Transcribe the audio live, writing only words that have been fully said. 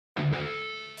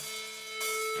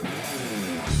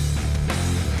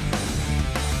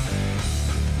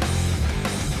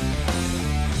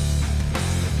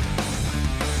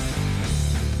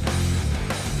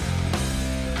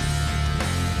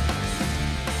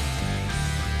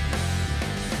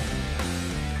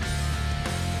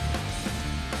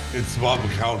It's the Bob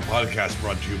McCown Podcast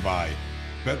brought to you by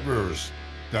Bet Rivers.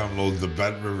 Download the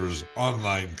Bet Rivers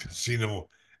online casino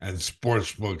and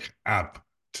sportsbook app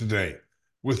today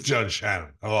with Judge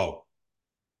Shannon. Hello.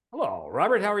 Hello,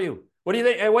 Robert. How are you? What do you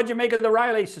think? What'd you make of the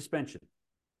Riley suspension?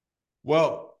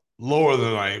 Well, lower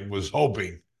than I was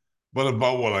hoping, but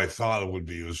about what I thought it would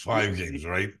be. It was 5 games,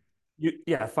 right?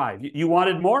 Yeah, 5. You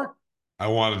wanted more? I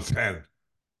wanted 10.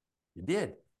 You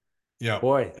did. Yeah.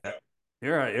 Boy,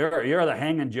 you're the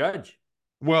hanging judge.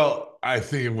 Well, I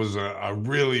think it was a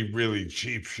really, really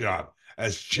cheap shot,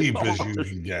 as cheap as you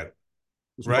can get.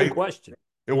 Right? No question.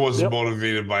 It wasn't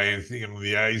motivated by anything on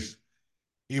the ice.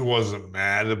 He wasn't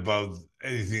mad about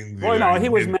anything. Well, no, he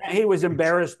was mad. He was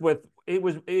embarrassed with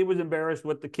embarrassed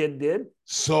what the kid did.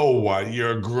 So what?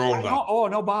 You're a grown up. Oh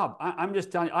no, Bob. I'm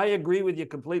just telling you. I agree with you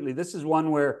completely. This is one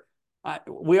where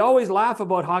we always laugh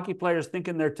about hockey players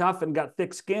thinking they're tough and got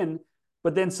thick skin,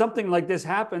 but then something like this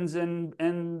happens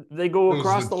and they go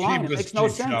across the line. It makes no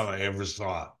sense. Shot I ever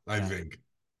saw. I think.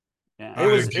 Yeah,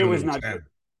 it was not good.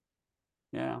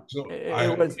 Yeah, so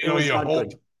it was you not hope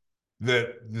good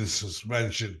that the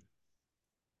suspension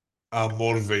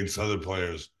motivates other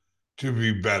players to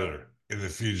be better in the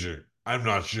future. I'm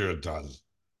not sure it does.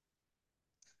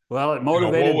 Well, it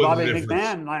motivated Bobby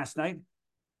McCown last night.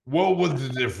 What would the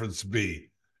difference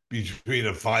be between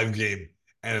a 5-game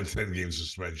and a 10-game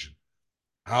suspension?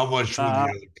 How much would the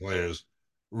other players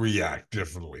react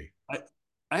differently?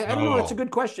 I don't know. It's a good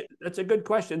question. That's a good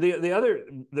question.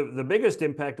 The biggest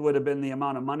impact would have been the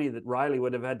amount of money that Riley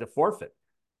would have had to forfeit.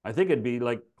 I think it'd be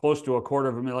like close to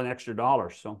 $250,000 extra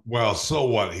dollars. So well, so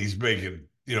what? He's making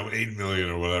 $8 million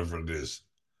or whatever it is.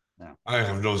 Yeah. I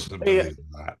have no sympathy for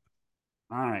that.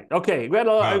 All right. Okay. We got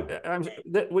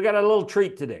a little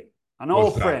treat today. An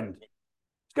old friend.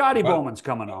 Scotty Bowman's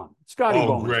coming on. Scotty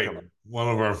Bowman's great. Coming. One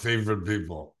of our favorite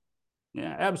people.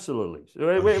 Yeah, absolutely.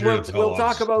 So we'll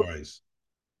talk about stories.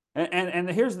 And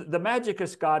here's the magic of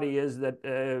Scotty is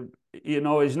that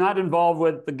he's not involved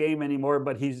with the game anymore,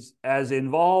 but he's as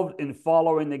involved in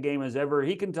following the game as ever.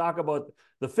 He can talk about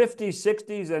the 50s,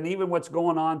 60s, and even what's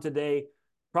going on today.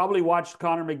 Probably watched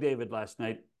Connor MacDavid last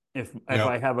night if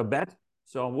I have a bet.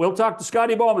 So we'll talk to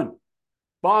Scotty Bowman,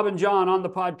 Bob and John on the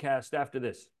podcast after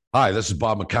this. Hi, this is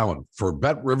Bob McCown for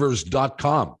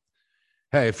BetRivers.com.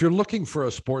 Hey, if you're looking for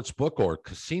a sports book or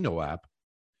casino app,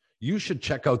 you should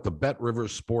check out the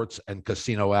BetRivers Sports and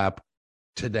Casino app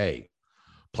today.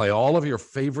 Play all of your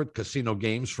favorite casino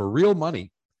games for real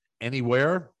money,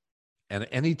 anywhere and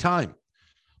anytime.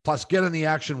 Plus, get in the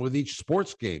action with each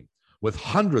sports game with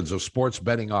hundreds of sports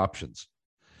betting options.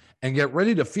 And get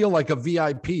ready to feel like a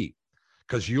VIP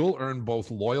because you'll earn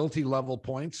both loyalty level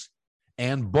points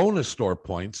and bonus store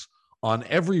points on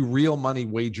every real money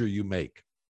wager you make.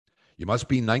 You must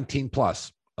be 19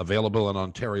 plus, available in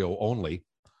Ontario only.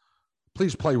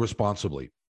 Please play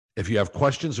responsibly. If you have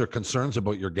questions or concerns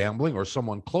about your gambling or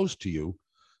someone close to you,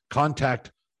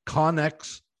 contact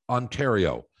Connex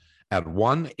Ontario at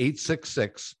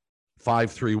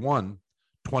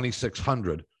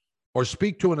 1-866-531-2600 or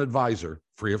speak to an advisor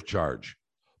free of charge.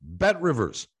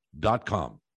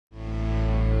 BetRivers.com.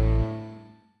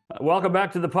 Welcome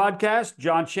back to the podcast.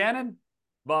 John Shannon,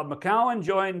 Bob McCown,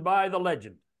 joined by the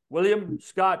legend, William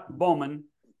Scott Bowman,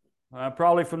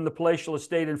 probably from the palatial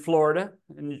estate in Florida,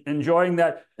 enjoying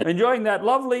that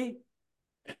lovely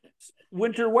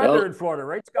winter weather in Florida,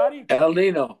 right, Scotty? El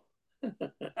Nino.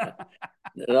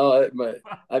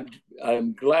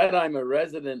 I'm glad I'm a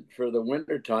resident for the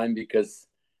winter time because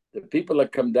the people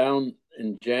that come down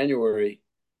in January,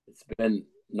 it's a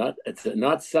not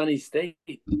sunny state.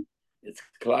 It's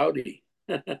cloudy,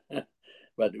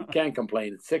 but we can't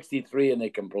complain. It's 63 and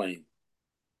they complain.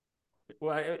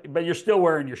 Well, but you're still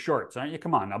wearing your shorts, aren't you?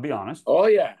 Come on, I'll be honest. Oh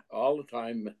yeah, all the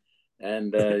time.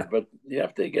 And but you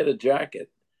have to get a jacket.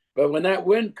 But when that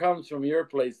wind comes from your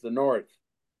place, the north,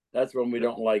 that's when we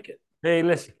don't like it. Hey,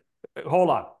 listen, hold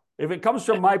on. If it comes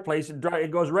from my place, it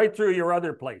goes right through your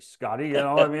other place, Scotty.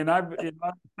 I'm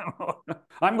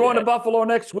going to Buffalo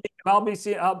next week,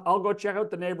 and I'll go check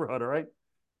out the neighborhood. All right.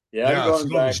 Yeah,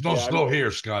 snow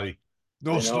here, Scotty.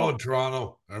 No snow in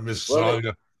Toronto or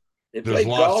Mississauga. There's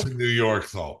lots in New York,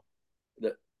 though.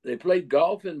 They played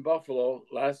golf in Buffalo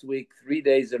last week, 3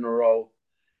 days in a row,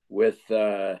 with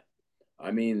they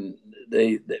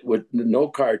with no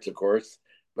carts, of course,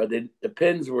 but the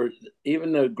pins were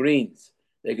even the greens.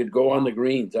 They could go on the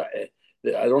greens. I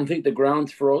don't think the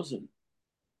ground's frozen.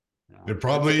 It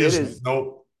probably isn't.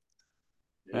 Nope.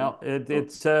 Well,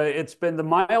 it's been the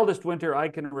mildest winter I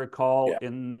can recall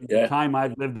in the time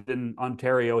I've lived in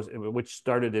Ontario, which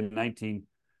started in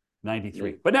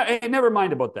 1993. But never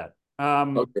mind about that.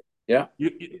 Okay. Yeah.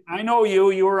 I know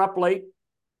you were up late.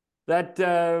 That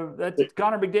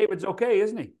Connor MacDavid's okay,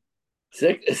 isn't he?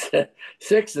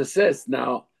 Six assists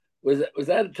now. Was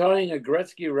that tying a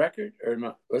Gretzky record or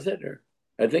not? Was it? Or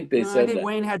I think they said I think that.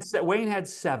 Wayne had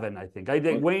 7. I think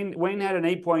Wayne had an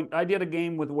 8 point. I did a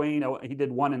game with Wayne. He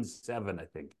did 1 and 7. I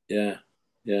think. Yeah,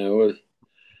 it was.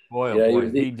 Boy, oh Yeah,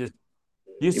 boy, he just.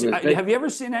 Have you ever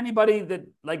seen anybody that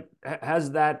like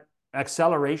has that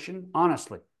acceleration?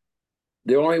 Honestly,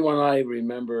 the only one I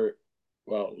remember.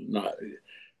 Well, not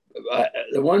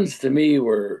the ones to me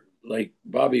were like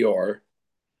Bobby Orr.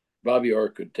 Bobby Orr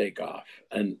could take off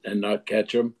and not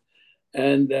catch him,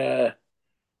 and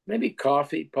maybe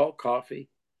Paul Coffey.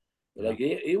 Like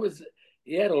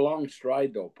he had a long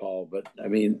stride though, Paul. But I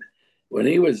mean,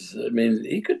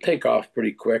 he could take off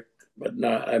pretty quick. But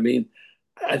not, I mean,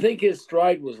 I think his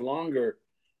stride was longer,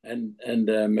 and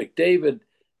MacDavid,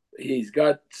 he's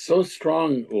got so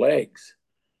strong legs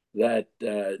that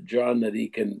John, that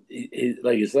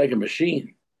he's like a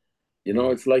machine. You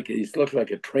know, it's like he's looked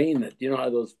like a train. That, you know how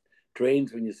those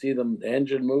trains, when you see them, the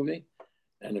engine moving,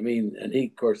 and I mean, and he,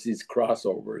 of course, these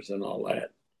crossovers and all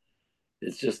that.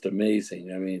 It's just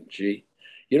amazing. I mean, gee,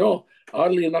 you know,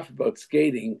 oddly enough about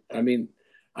skating, I mean,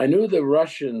 I knew the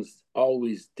Russians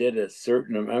always did a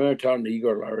certain. I remember talking to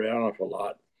Igor Larionov a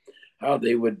lot, how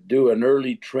they would do an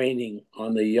early training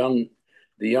on the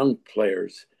young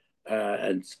players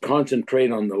and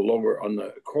concentrate on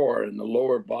the core and the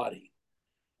lower body.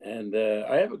 And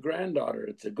I have a granddaughter.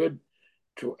 It's a good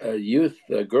youth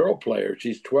girl player.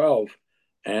 She's 12,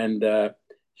 and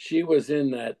she was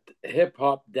in that hip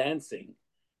hop dancing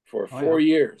for 4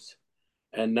 years,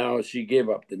 and now she gave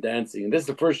up the dancing. And this is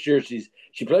the first year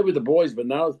she played with the boys, but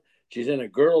now she's in a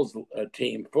girls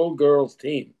team, full girls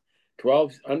team,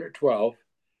 12 under 12,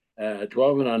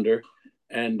 12 and under,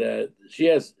 and she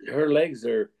has her legs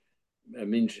are, I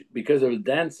mean, because of the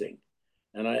dancing,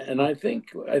 and I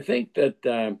think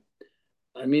that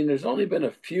I mean, there's only been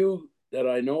a few that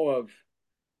I know of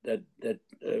that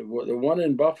the one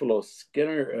in Buffalo,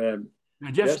 Skinner.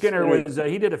 Jeff Skinner was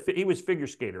he was figure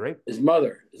skater, right? His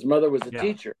mother was a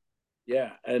teacher.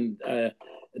 Yeah, and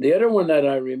the other one that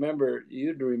I remember,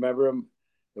 you'd remember him.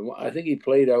 I think he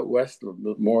played out west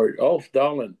more. Ulf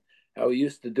Dolan, how he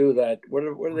used to do that. What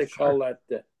do they call that?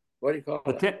 What do you call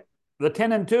it? The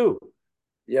 10 and 2.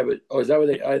 Yeah, but is that what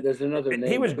they? There's another name.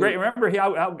 He was great. Remember,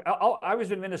 I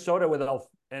was in Minnesota with Elf,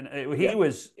 and he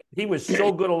was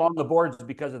so good along the boards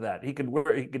because of that. He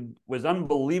was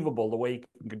unbelievable the way he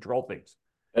can control things.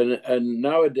 And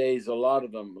nowadays, a lot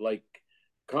of them, like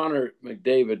Connor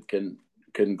MacDavid,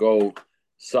 can go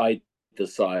side to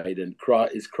side and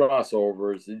his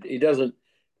crossovers. He doesn't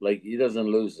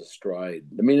lose a stride.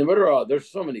 I mean, there's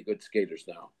so many good skaters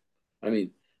now. I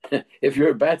mean, if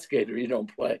you're a bad skater, you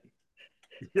don't play.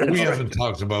 We haven't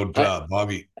talked about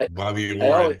Bobby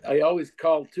Orr. I always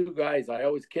call two guys. I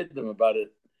always kid them about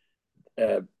it.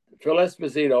 Phil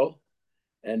Esposito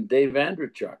and Dave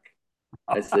Andrechuk.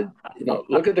 I said, you know,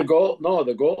 look at the goal. No,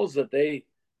 the goals that they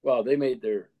made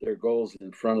their goals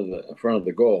in front of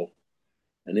the goal,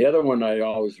 and the other one I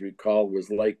always recall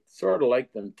was sort of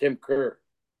like them, Tim Kerr,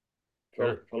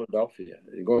 Philadelphia.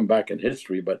 Going back in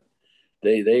history, but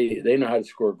they know how to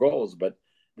score goals, but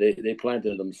they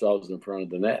planted themselves in front of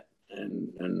the net,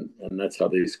 and that's how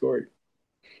they scored.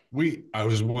 I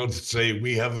was about to say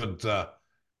we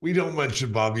don't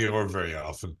mention Bobby Orr very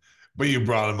often, but you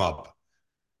brought him up.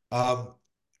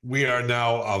 We are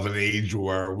now of an age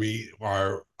where we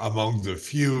are among the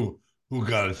few who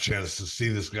got a chance to see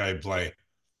this guy play.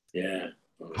 Yeah.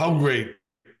 How great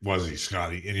was he,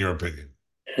 Scotty, in your opinion?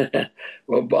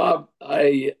 Well, Bob,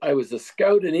 I was a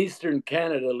scout in Eastern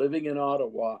Canada living in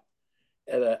Ottawa.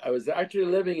 I was actually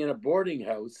living in a boarding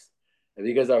house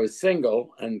because I was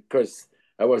single, and of course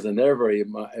I wasn't there very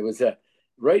much. It was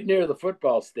right near the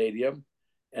football stadium,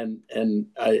 and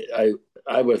I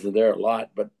wasn't there a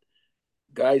lot. But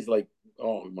guys like,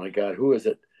 oh my God, who is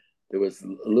it? There was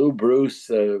Lou Bruce.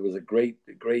 Was a great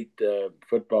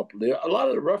football player. A lot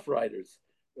of the Rough Riders,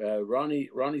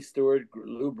 Ronnie Stewart,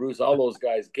 Lou Bruce, all those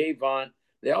guys, Gay Vaughn.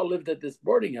 They all lived at this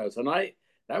boarding house, and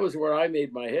that was where I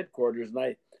made my headquarters.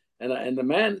 And the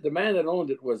man that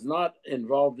owned it was not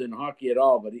involved in hockey at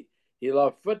all, but he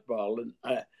loved football. And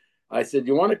I said,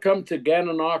 "You want to come to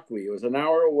Gananoque?" It was an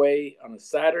hour away on a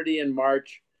Saturday in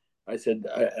March. I said,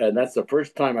 and that's the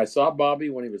first time I saw Bobby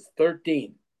when he was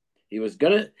 13. He was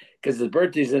because his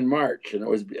birthday's in March, and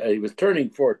he was turning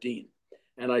 14.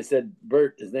 And I said,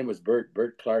 his name was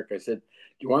Bert Clark. I said,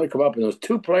 "Do you want to come up?" And there was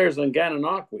 2 players on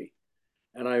Gananoque,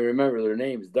 and I remember their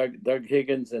names, Doug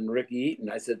Higgins and Ricky Eaton.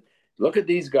 I said, "Look at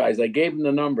these guys." I gave him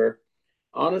the number.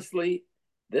 Honestly,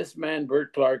 this man,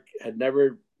 Bert Clark, had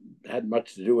never had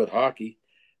much to do with hockey.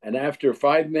 And after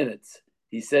 5 minutes,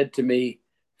 he said to me,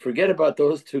 forget about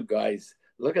those two guys.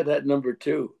 Look at that number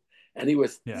 2. And he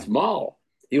was small.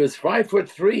 He was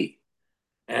 5'3".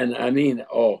 And I mean,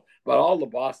 but all the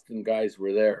Boston guys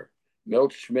were there.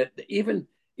 Milt Schmidt, even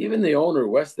the owner,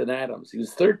 Weston Adams. He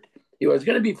was 13. He was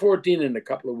going to be 14 in a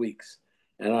couple of weeks.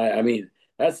 And I mean,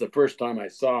 that's the first time I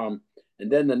saw him.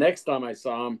 And then the next time I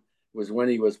saw him was when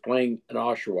he was playing in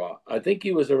Oshawa. I think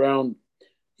he was around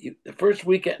the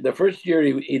first year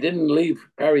he didn't leave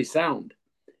Parry Sound.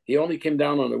 He only came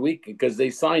down on a week because they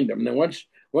signed him. And then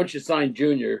once you sign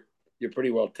junior, you're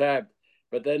pretty well tabbed.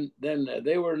 But then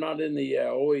they were not in the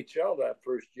OHL that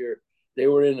first year. They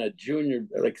were in a junior,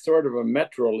 like sort of a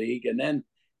Metro League. And then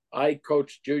I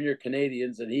coached junior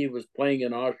Canadians, and he was playing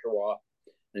in Oshawa.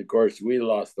 And of course, we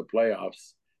lost the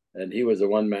playoffs, and he was a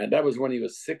one man. That was when he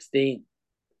was 16.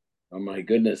 Oh my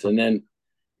goodness! And then,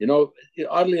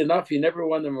 oddly enough, he never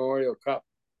won the Memorial Cup.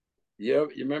 You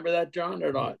remember that, John,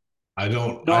 or not? I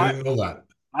don't. No, I didn't know that.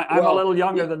 I'm a little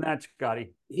younger than that,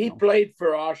 Scotty. He played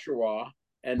for Oshawa,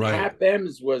 and Hap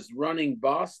Ems was running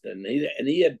Boston.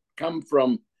 He had come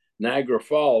from Niagara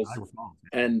Falls.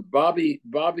 And Bobby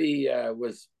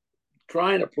was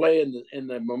trying to play in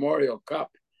the Memorial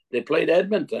Cup. They played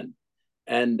Edmonton,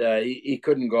 and he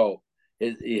couldn't go.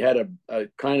 He had a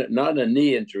kind of, not a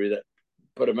knee injury that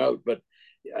put him out, but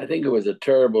I think it was a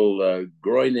terrible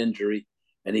groin injury,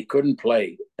 and he couldn't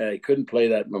play. He couldn't play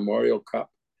that Memorial Cup.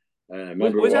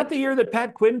 Was that the year that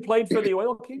Pat Quinn played for the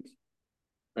Oil Kings?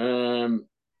 I'm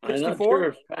not sure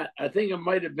if I think it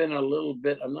might have been a little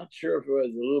bit. I'm not sure if it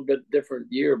was a little bit different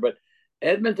year, but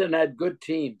Edmonton had good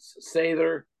teams.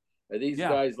 Sather, these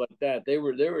guys like that. They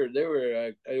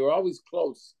were always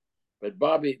close. But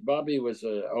Bobby was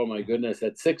oh my goodness,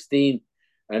 at 16.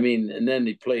 I mean, and then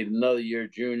he played another year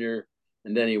junior,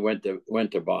 and then he went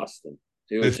to Boston.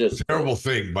 It's just a terrible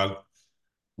thing, but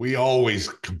we always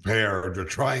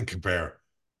try and compare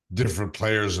different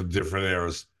players in different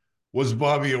eras. Was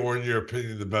Bobby Orr, in your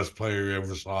opinion, the best player you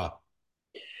ever saw?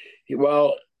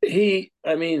 Well, the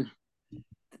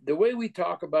way we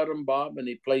talk about him, Bob, and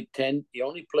he played 10,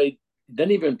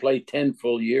 didn't even play 10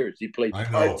 full years. He played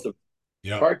parts of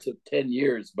 10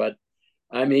 years. But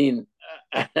I mean,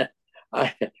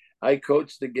 I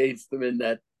coached against him in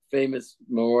that famous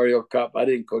Memorial Cup. I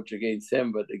didn't coach against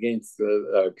him, but against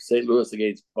St. Louis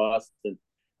against Boston.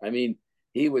 I mean,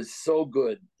 he was so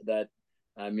good that,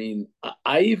 I mean,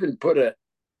 I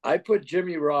put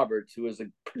Jimmy Roberts, who was a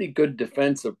pretty good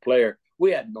defensive player.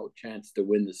 We had no chance to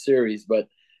win the series, but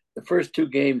the first 2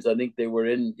 games, I think they were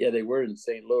in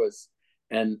St. Louis.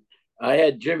 And I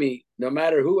had Jimmy, no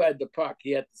matter who had the puck,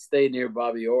 he had to stay near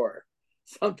Bobby Orr.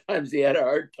 Sometimes he had a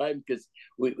hard time because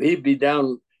he'd be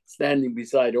down standing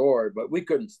beside Orr, but we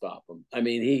couldn't stop him. I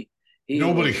mean,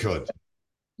 nobody could.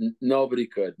 Nobody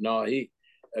could. No, he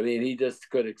just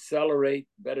could accelerate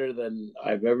better than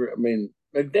I've ever. I mean,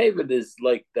 McDavid is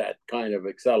like that kind of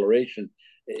acceleration.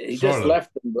 He just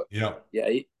left them.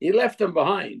 He left them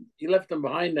behind. He left them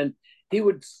behind, and he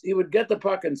would get the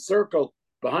puck and circle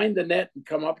behind the net and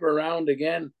come up around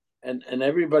again, and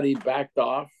everybody backed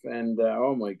off. And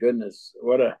oh my goodness,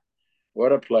 what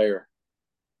a player!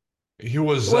 He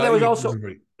was. Well, there was also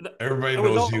everybody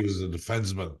knows he was a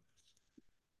defenseman.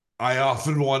 I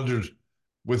often wondered,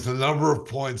 with the number of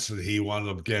points that he wound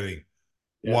up getting,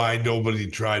 why nobody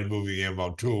tried moving him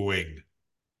out to a wing.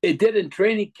 They did in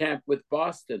training camp with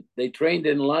Boston. They trained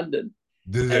in London.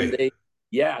 Did they?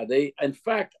 They. In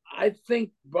fact, I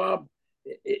think Bob,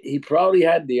 he probably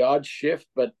had the odd shift,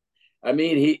 but I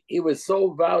mean, he was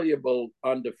so valuable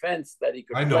on defense that he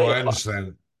could. I know. I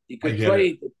understand. He could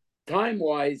play time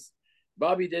wise.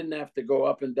 Bobby didn't have to go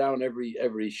up and down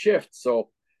every shift. So,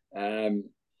 I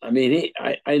mean,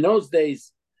 in those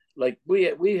days, like we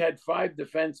had 5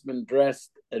 defensemen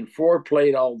dressed and 4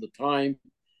 played all the time.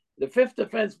 The 5th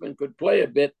defenseman could play a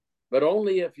bit, but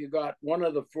only if you got one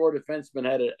of the 4 defensemen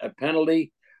had a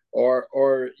penalty, or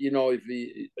if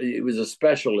he was a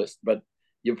specialist. But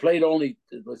you played only,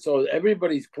 so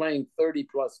everybody's playing 30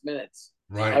 plus minutes.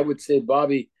 Right. I would say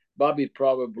Bobby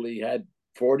probably had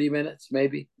 40 minutes,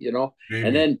 maybe. Maybe.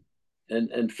 And then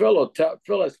and Phil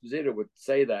Esposito would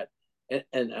say that.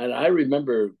 And I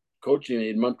remember coaching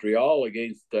in Montreal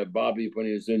against Bobby when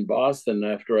he was in Boston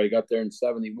after I got there in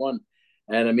 71.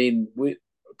 And I mean, a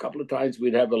couple of times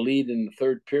we'd have a lead in the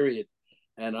 3rd period,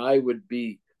 and I would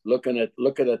be looking at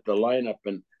the lineup,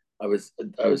 and I was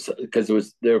because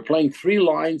they were playing 3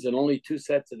 lines and only 2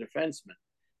 sets of defensemen.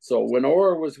 So when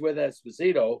Orr was with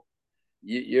Esposito,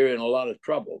 you're in a lot of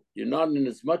trouble. You're not in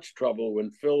as much trouble when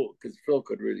because Phil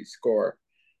could really score.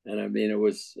 And I mean, it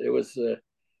was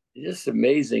just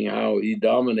amazing how he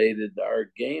dominated our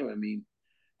game. I mean,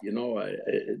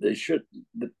 they should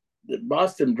the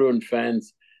Boston Bruin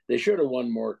fans, they should have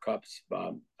won more cups,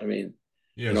 Bob. I mean,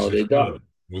 Yes, they don't.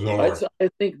 with Orr. I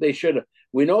think they should have.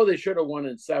 We know they should have won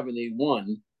in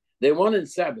 71. They won in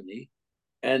 70,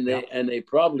 and they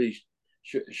probably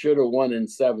should have won in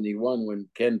 71 when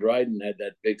Ken Dryden had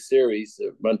that big series.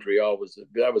 Montreal was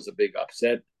a big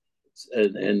upset,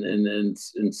 and in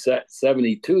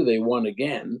 72 they won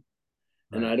again.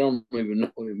 And I don't even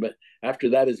know, but after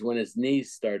that is when his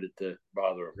knees started to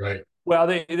bother him. Right. Well,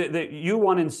 you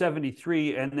won in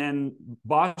 73, and then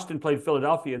Boston played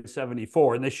Philadelphia in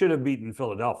 74, and they should have beaten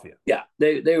Philadelphia. Yeah,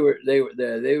 they were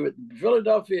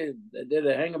Philadelphia did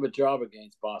a hang of a job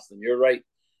against Boston. You're right.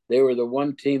 They were the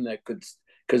one team that could,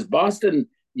 because Boston,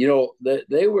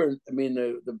 they were, I mean,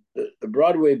 the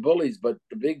Broadway bullies, but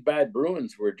the big bad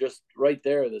Bruins were just right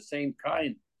there, the same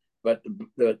kind. But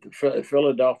the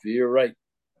Philadelphia, you're right.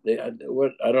 I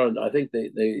think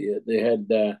they had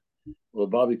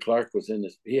Bobby Clark was in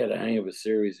this. He had a hang of a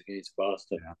series against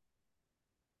Boston. Yeah.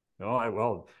 Oh,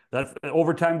 well, that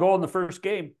overtime goal in the first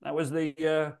game. That was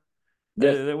that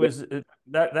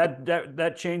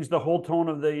changed the whole tone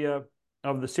of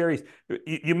the series.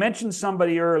 You mentioned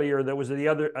somebody earlier that was the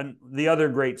other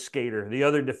great skater, the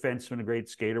other defenseman, great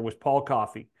skater was Paul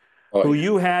Coffey, who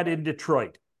you had in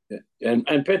Detroit. And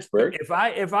Pittsburgh. If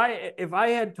I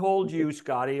had told you,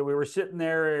 Scotty, we were sitting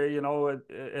there,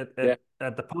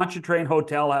 at the Pontchartrain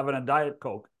Hotel having a Diet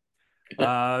Coke,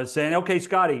 saying, "Okay,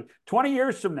 Scotty, 20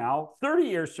 years from now, 30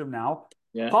 years from now,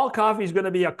 Paul Coffey's going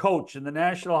to be a coach in the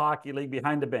National Hockey League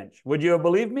behind the bench." Would you have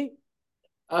believed me?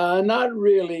 Not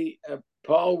really.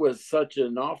 Paul was such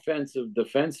an offensive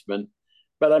defenseman,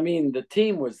 but I mean, the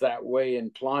team was that way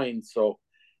inclined, so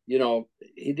he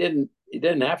didn't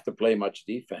have to play much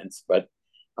defense, but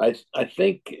I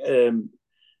think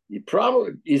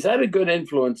he's had a good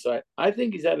influence. I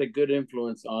think he's had a good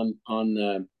influence on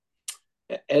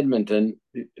Edmonton.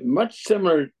 Much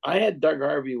similar. I had Doug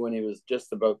Harvey when he was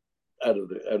just about out of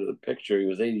the picture. He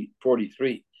was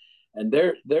 43, and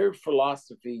their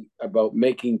philosophy about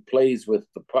making plays with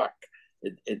the puck.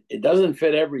 It doesn't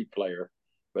fit every player,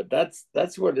 but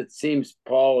that's what it seems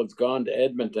Paul has gone to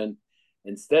Edmonton.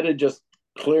 Instead of just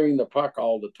clearing the puck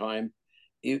all the time,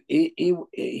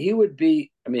 he would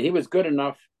be. I mean, he was good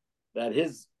enough that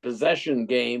his possession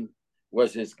game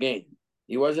was his game.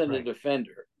 He wasn't a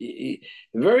defender.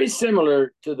 Very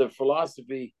similar to the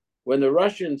philosophy when the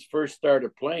Russians first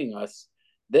started playing us.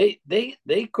 They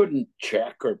couldn't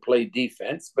check or play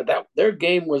defense, but their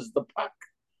game was the puck.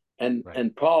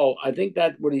 And Paul, I think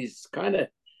that's what he's kind of.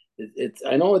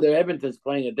 I know that Edmonton's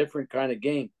playing a different kind of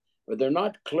game, but they're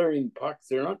not clearing pucks.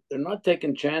 They're not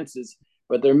taking chances,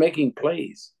 but they're making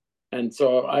plays. And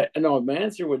so I know my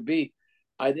answer would be,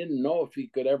 I didn't know if he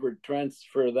could ever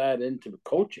transfer that into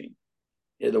coaching.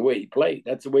 The way he played,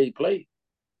 that's the way he played.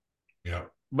 Yeah.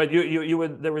 But you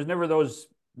would, there was never those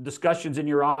discussions in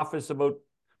your office about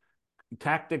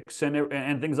tactics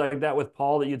and things like that with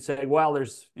Paul that you'd say, well,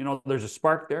 there's a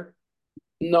spark there.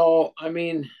 No, I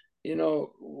mean, we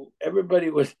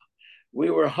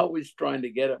were always trying to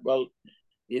get it. Well,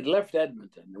 he'd left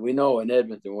Edmonton. We know in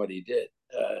Edmonton what he did.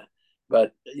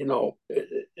 But,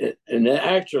 and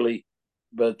actually,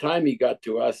 by the time he got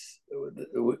to us,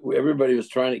 everybody was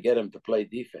trying to get him to play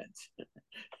defense.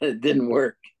 It didn't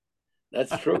work.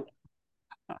 That's true.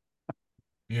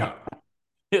 Yeah.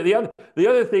 The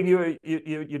other thing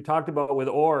you talked about with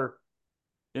Orr,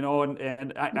 and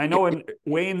I know in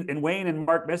Wayne and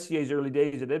Mark Messier's early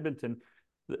days at Edmonton,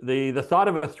 the thought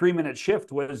of a 3-minute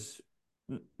shift was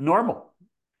normal.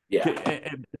 Yeah.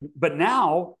 But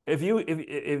now, if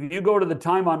you go to the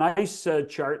time on ice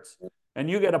charts and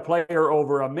you get a player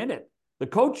over a minute, the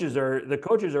coaches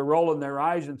are rolling their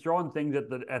eyes and throwing things at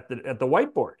the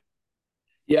whiteboard.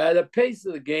 Yeah, the pace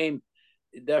of the game,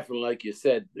 definitely, like you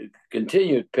said, the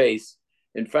continued pace.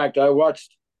 In fact, I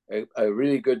watched a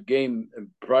really good game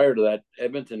prior to that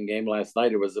Edmonton game last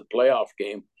night. It was a playoff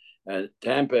game,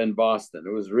 Tampa and Boston.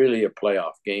 It was really a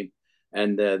playoff game,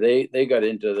 and they got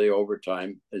into the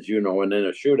overtime, as you know, and then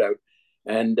a shootout.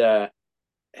 And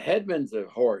Hedman's a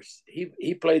horse.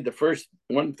 He played the first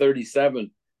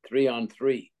 137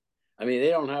 3-on-3. I mean, they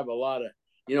don't have a lot of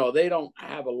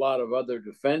other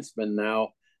defensemen now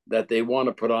that they want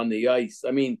to put on the ice.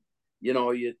 I mean,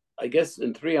 I guess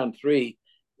in 3-on-3,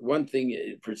 one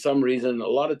thing, for some reason, a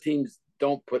lot of teams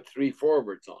don't put 3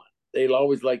 forwards on. They'll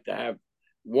always like to have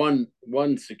one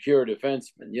secure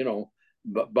defenseman,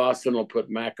 but Boston will put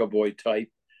McAvoy type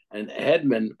and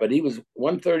Hedman, but he was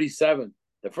 137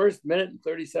 the first minute and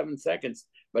 37 seconds.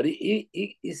 But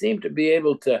he seemed to be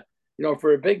able to,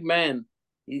 for a big man,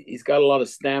 he's got a lot of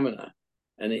stamina,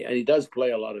 and he does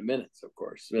play a lot of minutes, of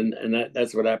course, and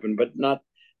that's what happened. But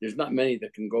there's not many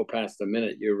that can go past a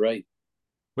minute. You're right.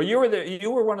 But you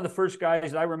were one of the first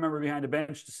guys I remember behind the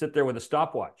bench to sit there with a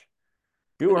stopwatch.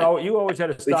 You always had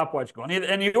a stopwatch going,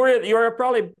 and you were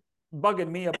probably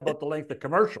bugging me about the length of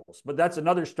commercials, but that's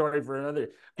another story for another.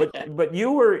 But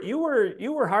you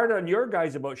were hard on your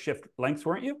guys about shift lengths,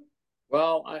 weren't you?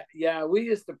 Well, we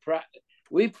used to practice.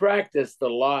 We practiced a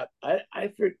lot.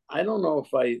 I don't know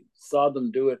if I saw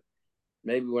them do it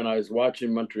maybe when I was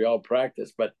watching Montreal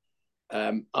practice, but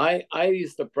I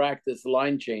used to practice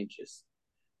line changes,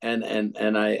 and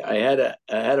I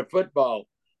had a football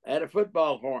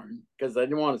horn because I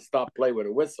didn't want to stop play with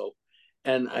a whistle,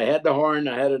 and I had the horn.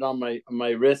 I had it on my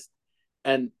wrist,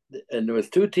 and there was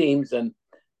two teams, and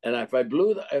if I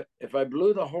blew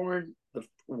the horn, the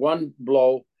one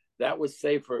blow, that was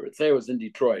safer. Say it was in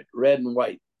Detroit, red and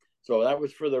white. So that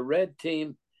was for the red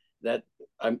team. That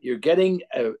you're getting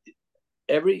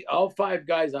all five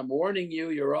guys. I'm warning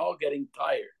you, you're all getting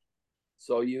tired.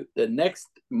 So the next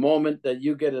moment that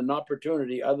you get an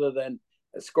opportunity other than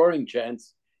a scoring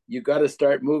chance, you got to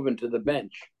start moving to the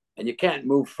bench, and you can't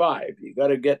move five. You got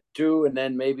to get two, and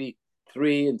then maybe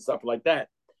three, and stuff like that.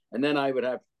 And then I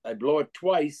blow it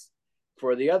twice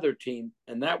for the other team,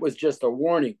 and that was just a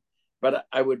warning. But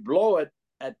I would blow it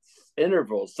at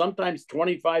intervals, sometimes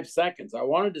 25 seconds. I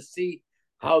wanted to see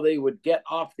how they would get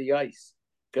off the ice,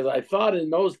 because I thought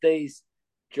in those days,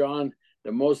 John,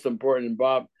 the most important,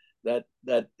 Bob, that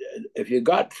if you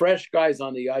got fresh guys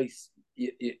on the ice,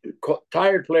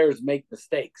 tired players make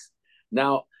mistakes.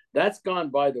 Now that's gone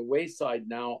by the wayside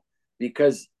now,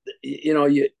 because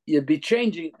you'd be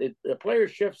changing. The player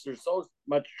shifts are so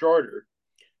much shorter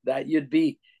that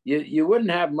you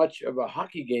wouldn't have much of a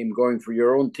hockey game going for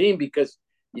your own team, because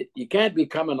you can't be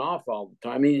coming off all the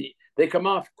time. I mean, they come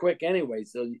off quick anyway.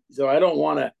 So I don't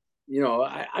want to,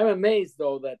 I'm amazed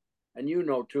though that, and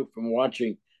too from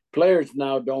watching, players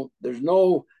now there's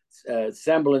no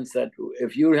semblance that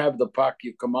if you have the puck,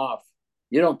 you come off.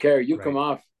 You don't care. You come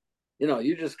off,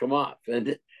 you just come off.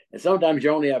 And sometimes you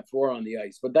only have four on the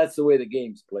ice, but that's the way the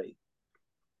game's played.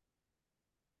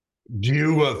 Do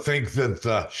you think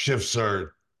that shifts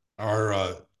are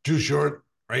too short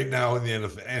right now in the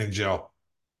NHL?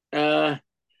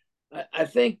 I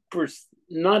think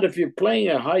not if you're playing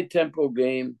a high tempo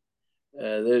game.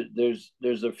 There's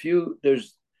a few.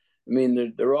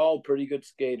 They're all pretty good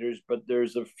skaters, but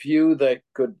there's a few that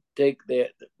could take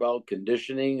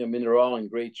conditioning. I mean, they're all in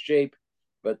great shape,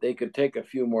 but they could take a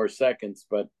few more seconds.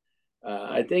 But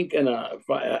I think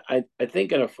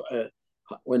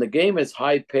when the game is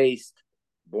high paced,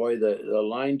 boy, the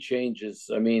line changes.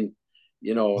 I mean,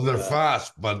 well, they're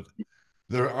fast, but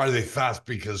are they fast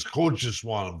because coaches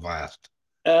want them fast?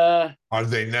 Are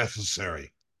they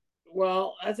necessary?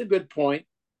 Well, that's a good point.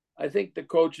 I think the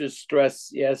coaches stress,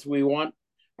 yes, we want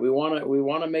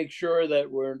to make sure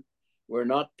that we're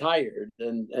not tired,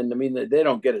 and I mean, they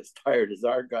don't get as tired as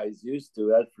our guys used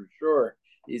to. That's for sure.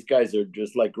 These guys are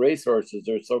just like racehorses;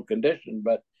 they're so conditioned.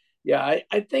 But yeah,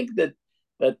 I think that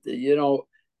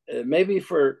maybe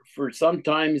for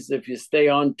sometimes if you stay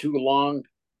on too long,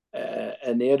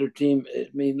 and the other team,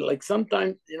 like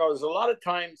sometimes there's a lot of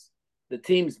times the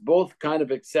teams both kind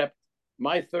of accept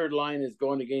my third line is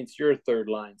going against your third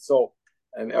line, so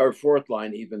or fourth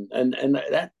line even, and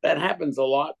that happens a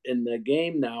lot in the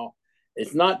game now.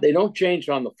 It's not, they don't change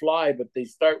on the fly, but they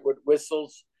start with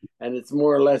whistles, and it's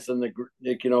more or less in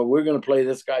we're going to play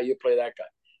this guy, you play that guy.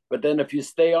 But then if you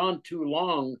stay on too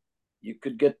long, you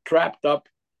could get trapped up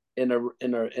in a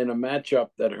matchup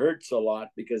that hurts a lot,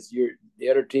 because the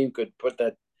other team could put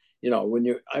that,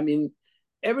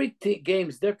 every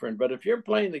game's different. But if you're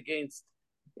playing against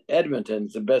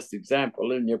Edmonton's the best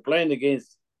example, and you're playing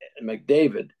against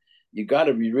McDavid, you got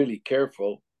to be really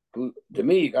careful. To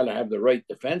me, you got to have the right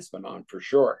defenseman on for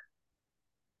sure.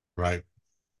 Right.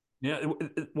 Yeah.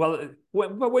 Well,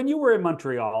 when you were in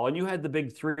Montreal and you had the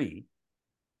big three,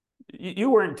 you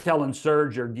weren't telling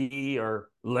Serge or Guy or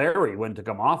Larry when to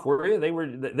come off, were you? They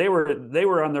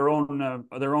were on their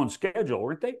own schedule,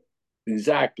 weren't they?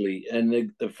 Exactly.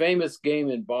 And the famous game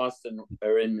in Boston,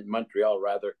 or in Montreal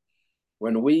rather,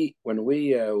 when we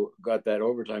got that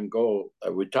overtime goal,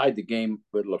 we tied the game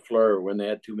with Lafleur when they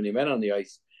had too many men on the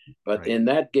ice. But in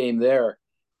that game there,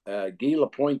 Guy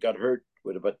Lapointe got hurt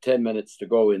with about 10 minutes to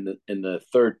go in the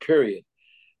third period.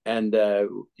 And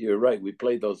you're right, we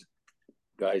played those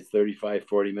guys 35,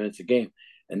 40 minutes a game.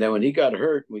 And then when he got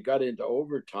hurt, we got into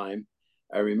overtime.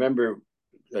 I remember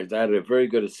I had a very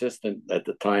good assistant at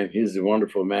the time. He was a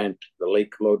wonderful man, the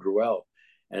late Claude Ruel,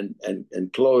 and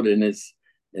Claude in his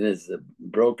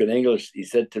broken English, he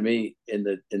said to me in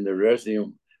the dressing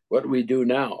room, "What do we do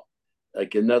now?"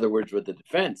 Like, in other words, with the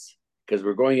defense, because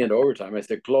we're going into overtime. I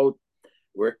said, "Claude,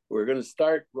 we're going to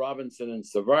start Robinson and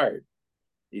Savard."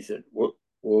 He said, "Well,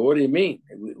 what do you mean?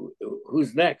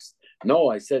 Who's next?" No,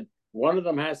 I said, one of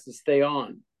them has to stay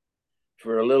on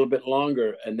for a little bit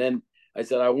longer, and then I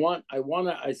said, I want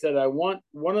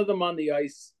one of them on the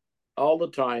ice all the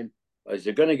time. I said,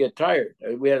 "You're going to get tired."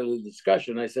 We had a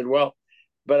discussion. I said, "Well,"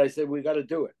 but I said, "We got to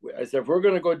do it." I said, "If we're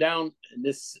going to go down in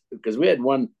this," because we had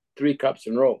won 3 cups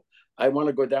in a row, I want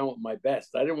to go down with my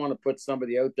best. I didn't want to put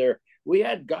somebody out there. We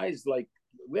had guys like,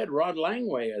 we had Rod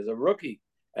Langway as a rookie.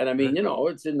 And I mean,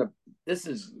 this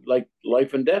is like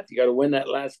life and death. You got to win that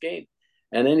last game.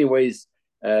 And anyways,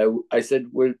 I said,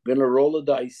 we're going to roll the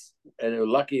dice. And we're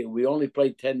lucky we only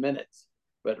played 10 minutes.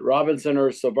 But Robinson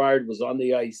or Savard was on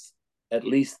the ice, at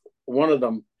least one of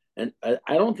them. And I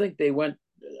don't think they went,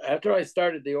 after I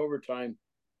started the overtime,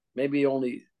 maybe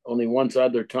only one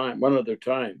other time.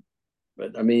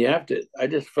 But I mean, you have to, I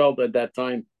just felt at that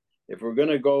time, if we're going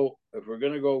to go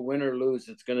win or lose,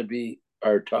 it's going to be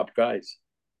our top guys.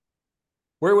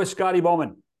 Where was Scotty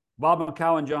Bowman? Bob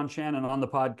McCown and John Shannon on the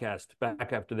podcast.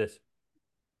 Back after this.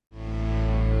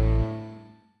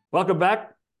 Welcome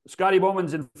back. Scotty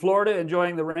Bowman's in Florida,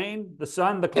 enjoying the rain, the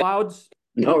sun, the clouds.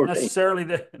 No, not necessarily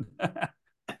the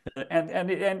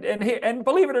and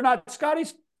believe it or not,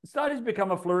 Scotty's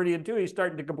become a Floridian too. He's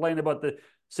starting to complain about the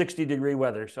 60-degree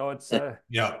weather. So it's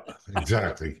yeah,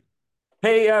 exactly.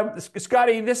 Hey,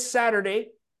 Scotty, this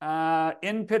Saturday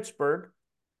in Pittsburgh,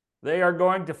 they are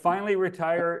going to finally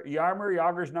retire Jaromir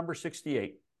Jagr's number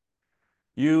 68.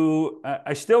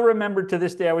 I still remember to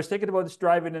this day, I was thinking about this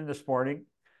driving in this morning.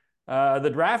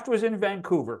 The draft was in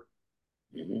Vancouver,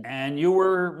 and you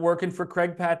were working for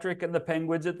Craig Patrick and the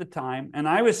Penguins at the time. And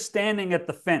I was standing at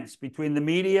the fence between the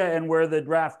media and where the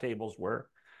draft tables were.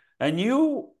 And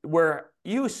you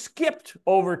skipped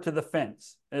over to the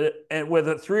fence and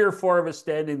with 3 or 4 of us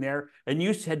standing there. And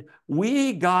you said,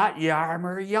 "We got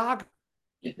Jaromir Jagr."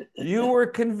 You were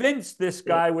convinced this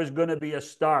guy was going to be a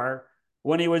star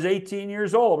when he was 18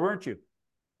 years old, weren't you?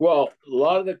 Well, a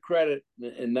lot of the credit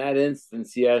in that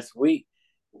instance, yes, we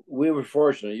were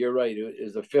fortunate. You're right. It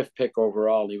was the 5th pick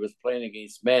overall, and he was playing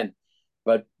against men.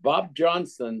 But Bob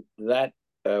Johnson, that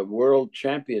world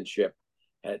championship,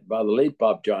 by the late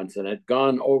Bob Johnson, had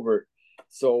gone over.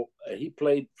 So he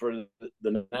played for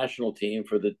the national team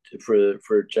for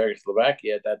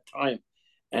Czechoslovakia at that time,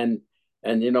 and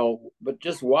but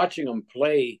just watching him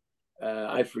play,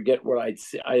 I forget what I'd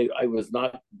say. I was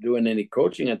not doing any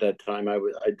coaching at that time. I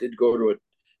did go to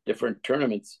different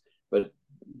tournaments, but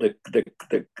the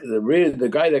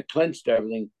guy that clinched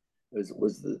everything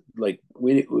was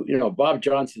Bob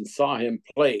Johnson saw him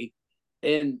play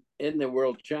in the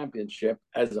World Championship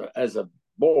as a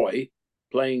boy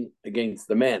playing against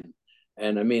the men,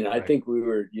 and I mean, right. I think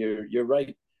you're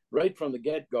right from the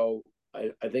get-go.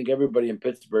 I think everybody in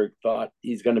Pittsburgh thought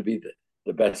he's going to be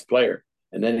the best player.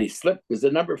 And then he slipped. Was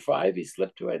it number 5 he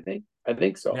slipped to, I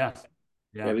think so. Yes.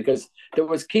 Yeah, because there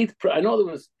was Keith. I know there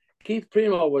was Keith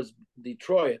Primo was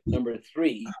Detroit, number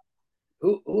 3.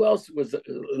 Who else was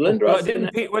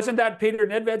Lindros? Wasn't that Peter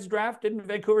Nedved's draft? Didn't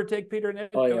Vancouver take Peter Nedved?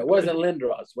 Oh, yeah. It wasn't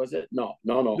Lindros, was it? No.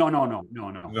 No.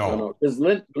 Because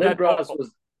Lindros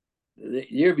was the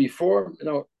year before.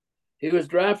 No, he was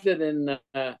drafted in...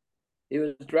 He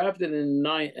was drafted in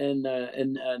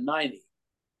 90.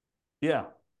 Yeah.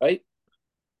 Right.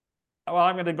 Well,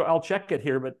 I'm going to go. I'll check it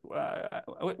here, but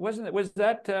was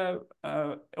that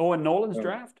Owen Nolan's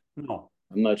draft? No,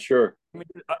 I'm not sure.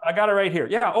 I got it right here.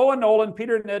 Yeah, Owen Nolan,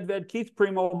 Peter Nedved, Keith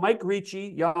Primo, Mike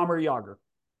Ricci, Jaromir Jagr.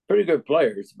 Pretty good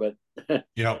players, but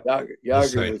yeah,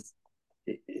 Jagr was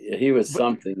he was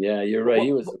something. Yeah, you're right.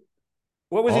 He was.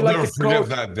 What was I'll he like never to forget coach?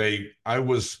 that day. I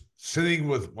was sitting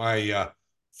with my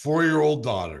 4-year-old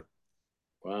daughter,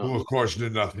 wow. who of course knew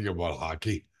nothing about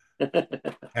hockey,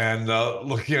 and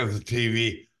looking at the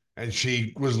TV, and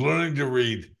she was learning to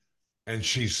read, and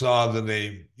she saw the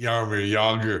name Jaromir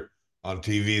Jagr on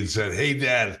TV and said, "Hey,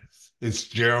 Dad, it's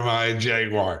Jeremiah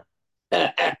Jaguar."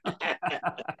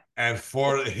 And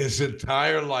for his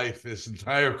entire life, his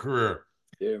entire career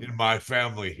in my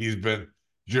family, he's been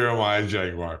Jeremiah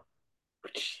Jaguar.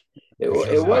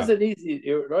 It wasn't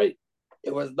easy, right?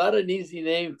 It was not an easy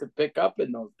name to pick up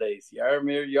in those days.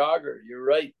 Jaromir Jagr, you're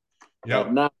right. Yeah.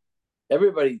 Now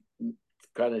everybody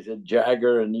kind of said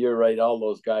Jagger, and you're right, all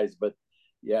those guys. But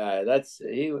yeah,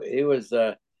 he was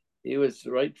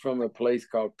right from a place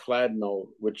called Kladno,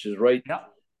 which is right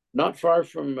not far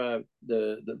from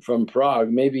from Prague,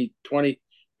 maybe 20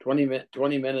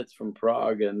 minutes from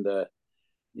Prague. And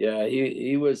yeah,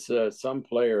 he was some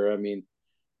player. I mean,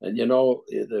 and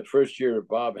the first year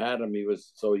Bob had him, he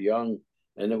was so young,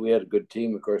 and then we had a good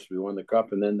team. Of course, we won the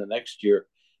cup, and then the next year.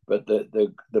 But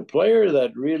the player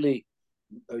that really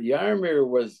Yarmir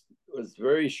was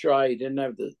very shy. He didn't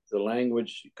have the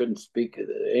language. He couldn't speak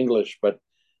English, but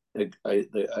I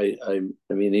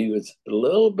mean, he was a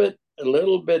little bit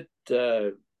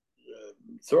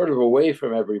sort of away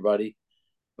from everybody.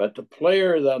 But the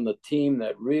player on the team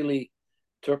that really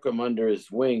took him under his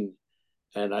wing,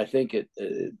 and I think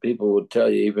people would tell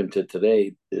you even to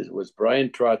today, was Brian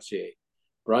Trottier.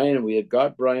 We had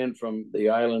got Brian from the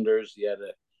Islanders. He had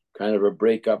a kind of a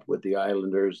breakup with the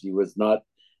Islanders. He was not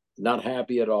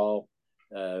happy at all.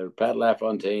 Pat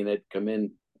LaFontaine had come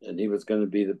in, and he was going to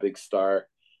be the big star.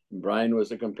 And Brian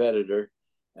was a competitor,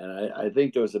 and I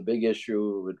think there was a big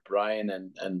issue with Brian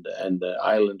and the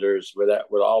Islanders with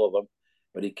all of them.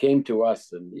 But he came to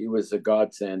us, and he was a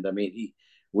godsend. I mean,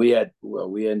 we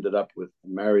ended up with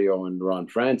Mario and Ron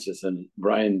Francis, and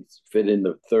Brian fit in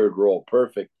the third role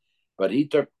perfect. But he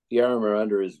took Yarmir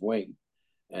under his wing.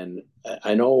 And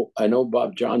I know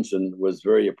Bob Johnson was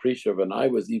very appreciative, and I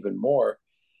was even more,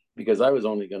 because I was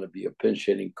only going to be a pinch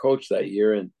hitting coach that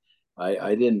year, and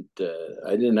I didn't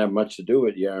have much to do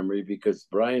with Yarmir, because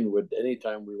Brian would,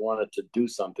 anytime we wanted to do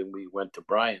something, we went to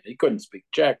Brian. He couldn't speak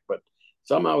Czech, but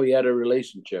somehow he had a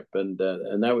relationship, and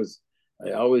that was,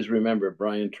 I always remember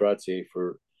Brian Trottier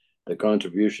for the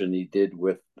contribution he did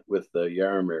with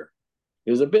Yarmir.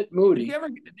 He was a bit moody.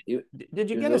 Did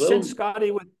you get a sense,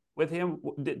 Scotty, with him?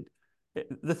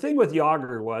 The thing with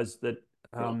Jágr was that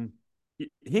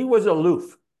he was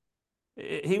aloof.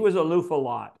 He was aloof a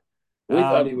lot. We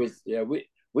thought he was,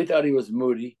 we thought he was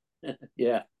moody.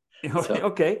 Yeah.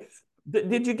 Okay.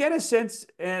 Did you get a sense,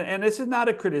 and this is not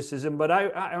a criticism, but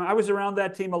I was around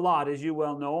that team a lot, as you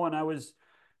well know, and I was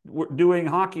doing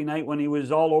hockey night when he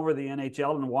was all over the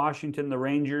NHL in Washington, the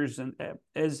Rangers, and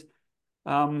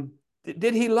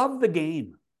did he love the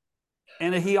game?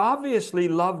 And he obviously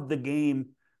loved the game,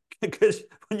 because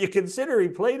when you consider he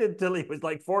played until he was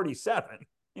like 47,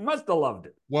 he must have loved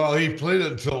it. Well, he played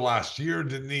until last year,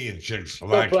 didn't he, in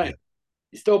Czechoslovakia?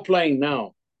 He's still playing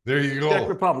now. There you go. Czech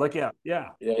Republic, yeah.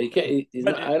 He can't.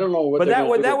 I don't know what. But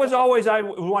that was always, I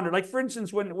wondered. Like, for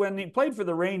instance, when he played for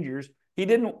the Rangers, he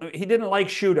didn't like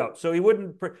shootouts, so he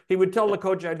would tell the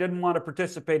coach, I didn't want to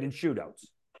participate in shootouts.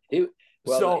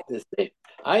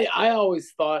 I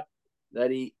always thought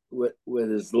that he, with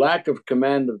his lack of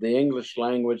command of the English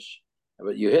language,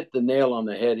 but you hit the nail on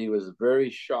the head. He was very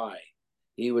shy.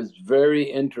 He was very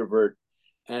introvert,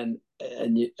 and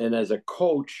as a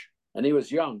coach, and he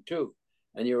was young too.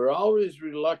 And you were always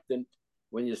reluctant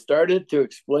when you started to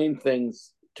explain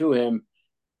things to him,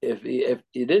 if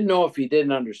you didn't know if he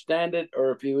didn't understand it,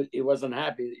 or if he wasn't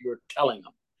happy that you were telling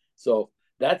him. So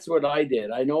that's what I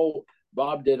did. I know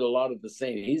Bob did a lot of the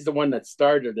same. He's the one that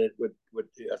started it with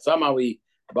somehow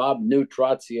Bob knew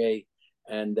Trottier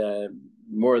and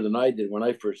more than I did when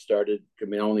I first started. I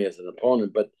mean, only as an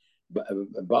opponent, but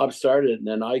Bob started, and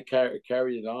then I carried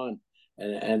it on.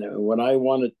 And when I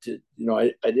wanted to,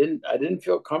 I didn't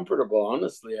feel comfortable,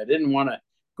 honestly. I didn't want to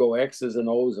go X's and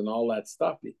O's and all that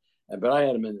stuff. But I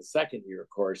had him in the second year, of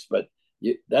course. But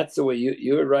that's the way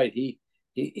you were right.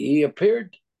 He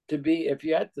appeared to be, if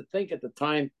you had to think at the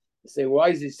time, say, why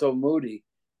is he so moody?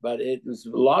 But a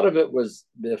lot of it was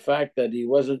the fact that he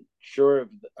wasn't sure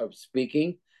of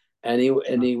speaking, and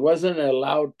he wasn't a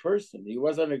loud person. He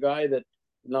wasn't a guy that,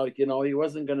 he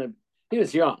wasn't going to. He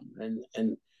was young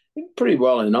and pretty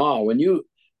well in awe when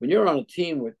you're on a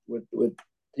team with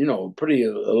pretty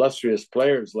illustrious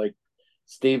players like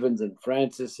Stevens and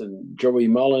Francis and Joey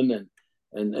Mullen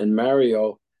and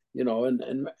Mario,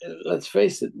 and let's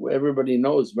face it, everybody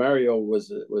knows Mario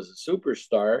was a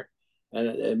superstar, and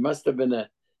it must have been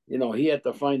he had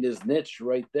to find his niche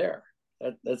right there.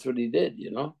 That's what he did,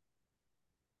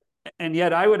 And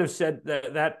yet I would have said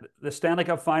that the Stanley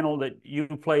Cup final that you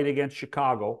played against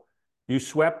Chicago, you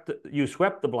swept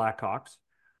the Blackhawks.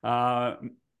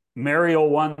 Mario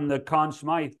won the Conn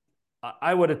Smythe.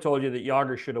 I would have told you that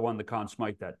Jágr should have won the Conn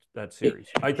Smythe that series.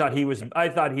 I thought he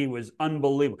was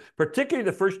unbelievable, particularly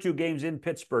the first two games in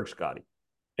Pittsburgh, Scotty.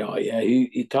 Oh yeah,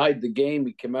 he tied the game.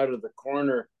 He came out of the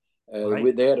corner.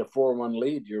 Right. They had a 4-1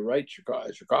 lead. You're right.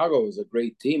 Chicago was a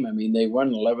great team. I mean, they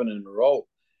won 11 in a row,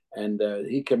 and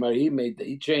he came out.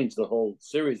 He changed the whole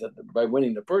series by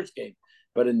winning the first game.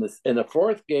 But in the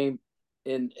fourth game,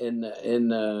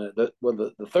 the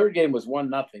third game was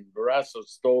 1-0. Barrasso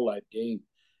stole that game,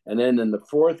 and then in the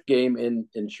fourth game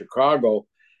in Chicago,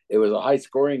 it was a high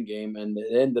scoring game, and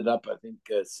it ended up, I think,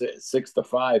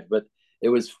 6-5. But it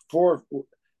was 4-4.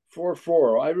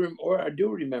 I do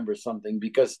remember something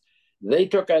because they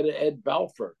took out Ed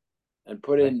Balfour and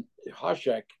put in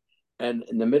Hasek, and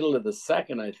in the middle of the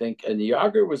second, I think, and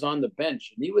Yager was on the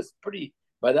bench, and he was pretty.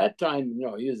 By that time,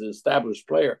 he was an established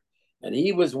player, and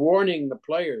he was warning the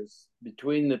players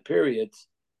between the periods,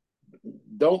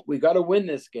 we got to win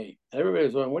this game. Everybody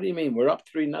was going, what do you mean? We're up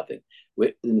 3-0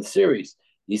 in the series.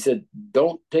 He said,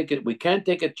 don't take it. We can't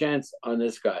take a chance on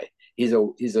this guy. He's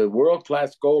a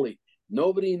world-class goalie.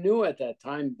 Nobody knew at that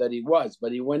time that he was,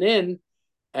 but he went in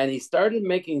and he started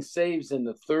making saves in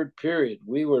the third period.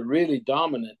 We were really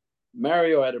dominant.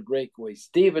 Mario had a breakaway.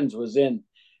 Stevens was in.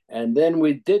 And then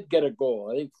we did get a goal.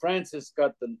 I think Francis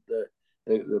got the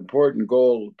important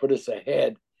goal, put us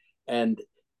ahead. And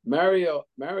Mario,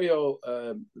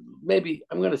 maybe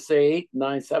I'm going to say 8,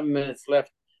 9, 7 minutes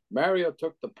left. Mario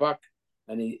took the puck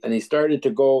and he started to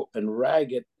go and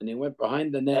rag it, and he went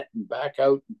behind the net and back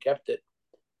out and kept it.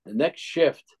 The next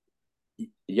shift,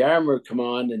 Yarmer come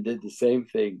on and did the same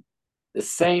thing.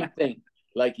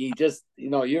 Like he just,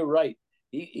 you're right.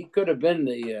 He could have been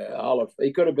the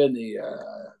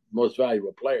most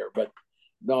valuable player, but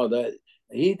no, that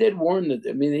he did warn that.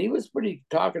 I mean, he was pretty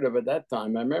talkative at that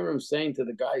time. I remember him saying to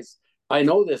the guys, "I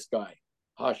know this guy,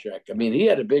 Hasek." I mean, he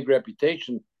had a big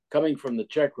reputation coming from the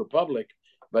Czech Republic,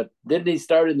 but didn't he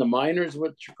start in the minors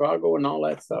with Chicago and all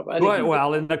that stuff?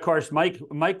 Well, and of course, Mike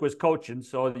was coaching,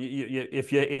 so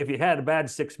if you had a bad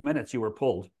 6 minutes, you were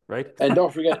pulled, right? And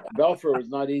don't forget, Belfour was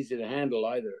not easy to handle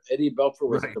either. Eddie Belfour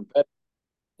was a competitor.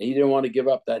 He didn't want to give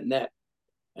up that net.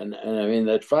 And I mean,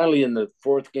 that finally in the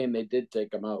fourth game, they did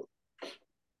take him out.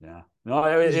 Yeah. No,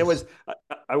 it was,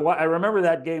 I remember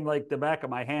that game like the back of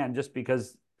my hand, just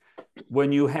because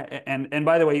when you had, and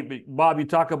by the way, Bob, you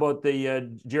talk about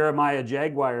the Jeremiah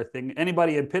Jaguar thing.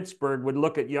 Anybody in Pittsburgh would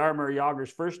look at Jaromir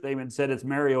Jagr's first name and said it's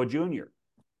Mario Jr.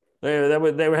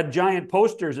 They had giant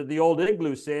posters at the old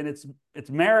igloo saying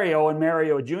it's Mario and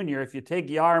Mario Jr. If you take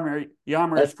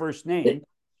Jarmir's first name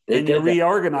and you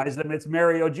reorganize them, it's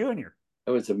Mario Jr.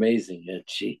 It was amazing.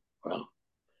 Well,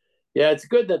 yeah, it's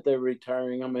good that they're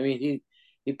retiring him. I mean,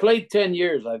 he played 10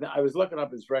 years. I was looking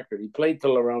up his record. He played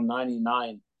till around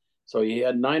 99. So he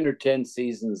had 9 or 10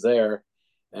 seasons there.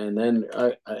 And then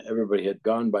everybody had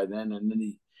gone by then. And then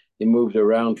he moved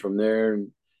around from there and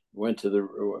went to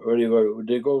where did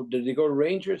he go? Did he go to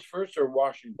Rangers first or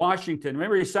Washington? Washington.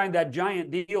 Remember, he signed that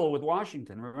giant deal with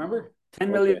Washington. Remember? $10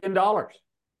 million.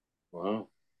 Wow.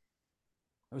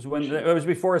 It was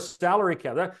before a salary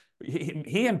cap.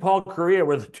 He and Paul Correa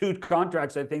were the two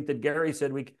contracts, I think, that Gary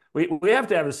said we have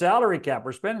to have a salary cap.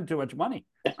 We're spending too much money.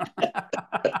 I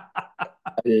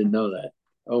didn't know that.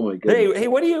 Oh my goodness. Hey,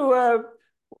 what do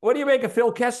you make of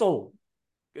Phil Kessel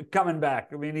coming back?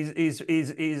 I mean, he's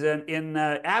in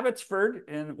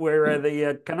Abbotsford, where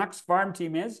the Canucks farm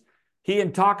team is. He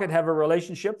and Tocchet have a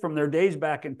relationship from their days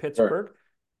back in Pittsburgh. Sure.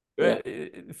 Yeah.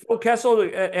 Phil Kessel,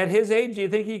 at his age, do you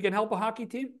think he can help a hockey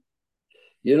team?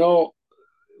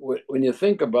 When you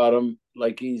think about him,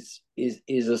 like he's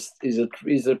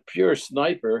a pure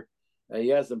sniper. He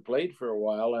hasn't played for a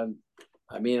while, and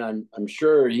I mean, I'm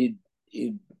sure he'd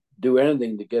do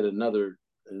anything to get another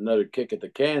kick at the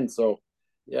can. So,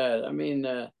 yeah, I mean,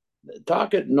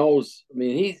 Tocchet knows. I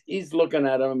mean, he's looking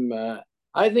at him.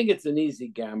 I think it's an easy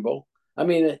gamble. I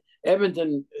mean,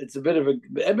 Edmonton,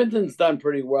 Edmonton's done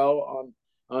pretty well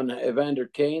on Evander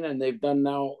Kane, and they've done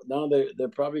now they're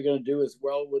probably going to do as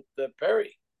well with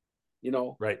Perry,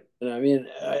 Right. And I mean,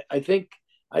 I think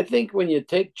when you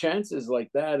take chances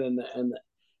like that, and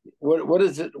what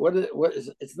is it?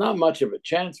 It's not much of a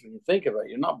chance when you think of it.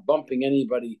 You're not bumping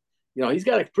anybody. He's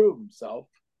got to prove himself.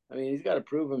 I mean, he's got to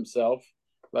prove himself,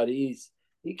 but he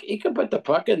can put the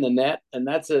puck in the net, and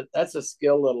that's a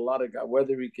skill that a lot of guys,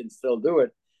 whether he can still do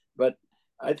it. But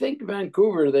I think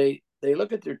Vancouver, they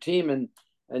look at their team and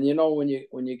when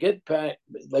you get back,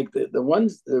 like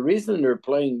the reason they're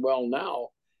playing well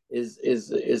now is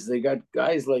they got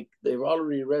guys like they've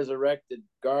already resurrected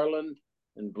Garland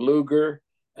and Bluger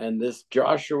and this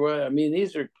Joshua. I mean,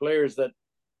 these are players that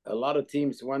a lot of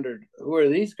teams wondered, who are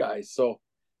these guys? So,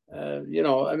 I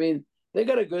mean, they've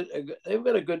got a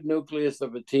good nucleus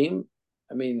of a team.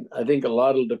 I mean, I think a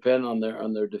lot will depend on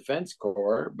their defense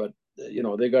core, but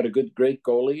they got a great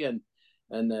goalie,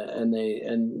 and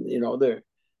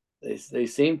they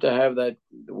seem to have that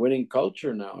winning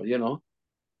culture now.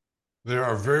 There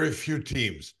are very few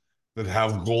teams that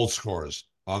have goal scorers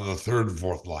on the third and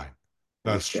fourth line.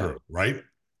 That's true, right?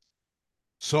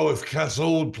 So if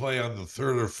Kessel would play on the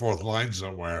third or fourth line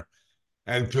somewhere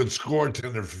and could score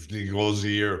 10 or 15 goals a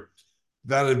year,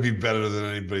 that'd be better than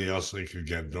anybody else they could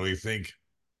get, don't you think?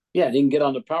 Yeah, he can get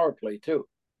on the power play too.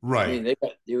 I mean, Right. they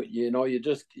got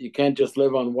you can't just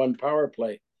live on one power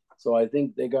play. So I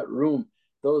think they got room.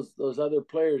 Those other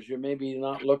players, you're maybe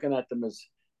not looking at them as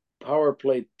power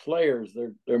play players.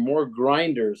 They're more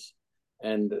grinders,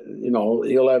 and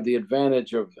he'll have the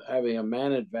advantage of having a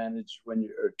man advantage when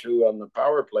you're two on the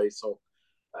power play. So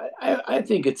I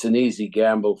think it's an easy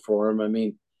gamble for him. I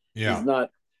mean, he's Yeah. not.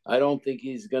 I don't think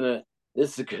he's gonna.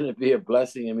 This is gonna be a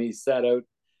blessing. I mean, he's sat out.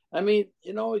 I mean,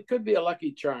 it could be a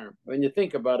lucky charm when you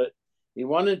think about it. He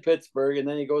won in Pittsburgh, and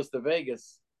then he goes to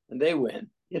Vegas, and they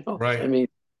win. I Right. mean,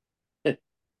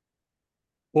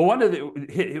 Well, one of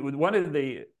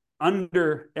the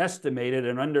underestimated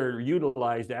and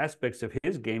underutilized aspects of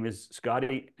his game is,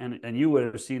 Scotty, and you would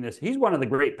have seen this. He's one of the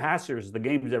great passers the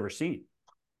game's ever seen.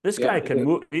 This guy can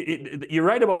move. You're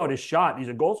right about his shot. He's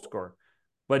a goal scorer,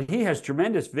 but he has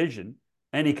tremendous vision,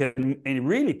 and he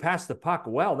really pass the puck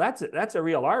well. That's a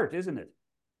real art, isn't it?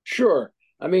 sure.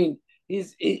 I mean,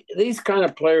 these kind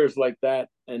of players like that,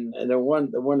 and the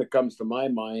one that comes to my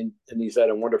mind, and he's had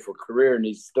a wonderful career, and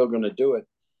he's still going to do it.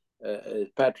 Is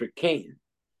Patrick Kane.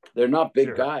 They're not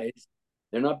big guys.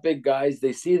 They're not big guys.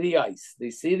 They see the ice.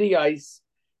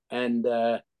 And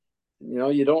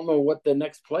you don't know what the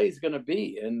next play is going to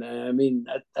be. And I mean,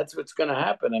 that's what's going to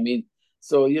happen. I mean,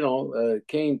 so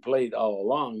Kane played all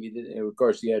along. He did, of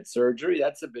course, he had surgery.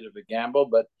 That's a bit of a gamble,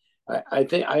 but I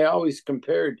think I always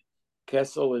compared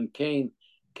Kessel and Kane.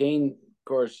 Kane, of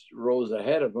course, rose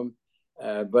ahead of him,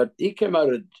 but he came out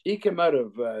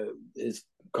of his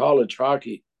college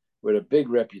hockey with a big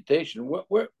reputation.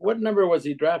 What number was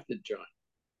he drafted, John?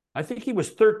 I think he was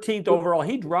 13th overall.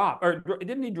 He dropped, or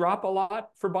didn't he drop a lot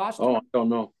for Boston? Oh, I don't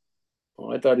know.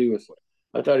 Oh, I thought he was.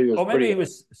 Oh, maybe he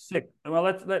was sick. Well,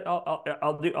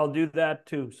 I'll do that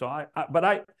too. So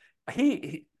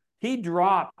he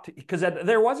dropped because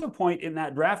there was a point in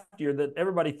that draft year that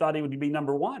everybody thought he would be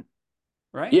number one,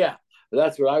 right? Yeah,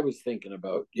 that's what I was thinking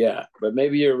about. Yeah, but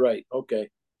maybe you're right. Okay.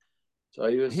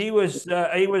 So he was.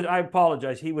 I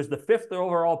apologize. He was the 5th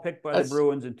overall pick by the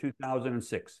Bruins in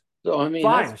 2006. So I mean,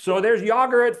 5. So there's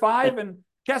Yager at 5 and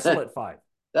Kessel at 5.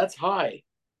 That's high.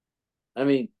 I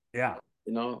mean, yeah,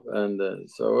 and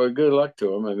so good luck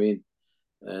to him. I mean,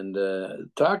 and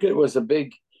Tocchet was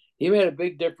he made a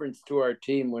big difference to our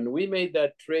team when we made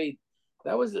that trade.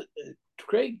 That was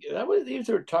Craig. These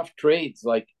are tough trades.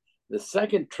 Like the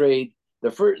second trade,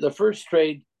 the first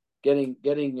trade. Getting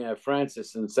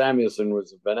Francis and Samuelson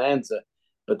was a bonanza,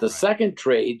 but the second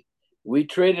trade, we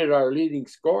traded our leading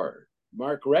scorer,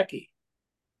 Mark Recchi.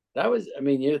 That was, I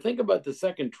mean, you think about the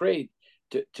second trade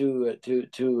to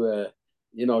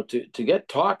get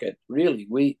Tocchet. Really,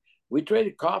 we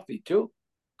traded Coffey too.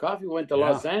 Coffey went to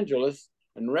Los Angeles,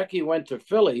 and Recchi went to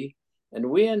Philly, and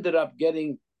we ended up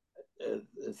getting.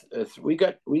 We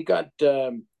got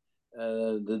the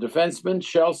defenseman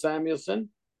Shel Samuelson,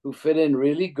 who fit in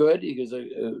really good. He was a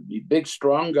big,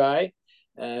 strong guy,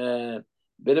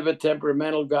 bit of a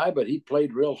temperamental guy, but he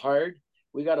played real hard.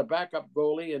 We got a backup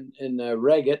goalie in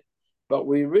Reggett, but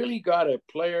we really got a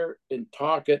player in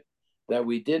Tocchet that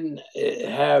we didn't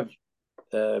have.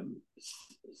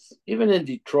 Even in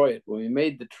Detroit, when we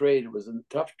made the trade, it was a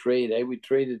tough trade. We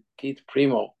traded Keith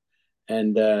Primo,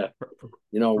 and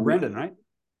Brendan, right?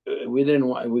 We didn't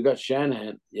want. We got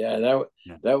Shanahan. I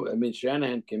mean,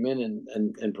 Shanahan came in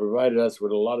and provided us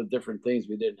with a lot of different things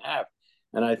we didn't have,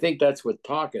 and I think that's what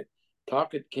Tocchet.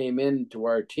 Tocchet came into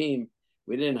our team.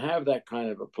 We didn't have that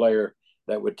kind of a player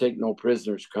that would take no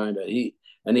prisoners. He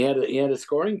had a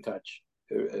scoring touch.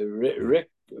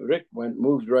 Rick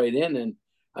moved right in, and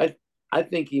I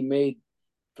think he made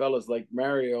fellas like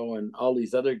Mario and all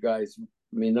these other guys. I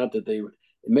mean, not that it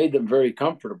made them very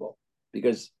comfortable.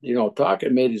 Because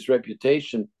Tocchet made his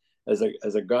reputation as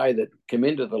a guy that came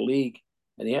into the league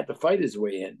and he had to fight his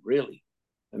way in. Really,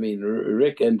 I mean,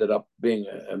 Rick ended up being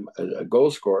a goal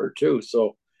scorer too.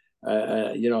 So,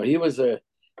 he was a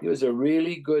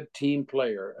really good team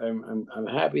player. I'm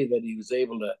happy that he was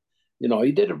able to,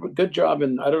 he did a good job.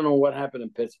 And I don't know what happened in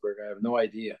Pittsburgh. I have no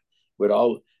idea.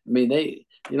 Like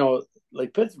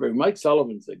Pittsburgh, Mike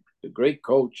Sullivan's a great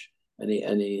coach, and he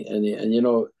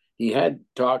had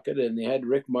Tocchet and he had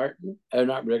Jacques Martin. I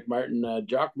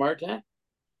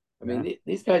mean,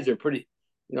 these guys are pretty,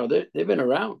 they've been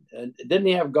around. And didn't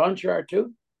he have Gonchar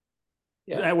too?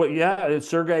 Yeah.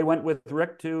 Sergei went with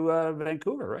Rick to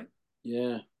Vancouver, right?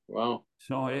 Yeah. Wow.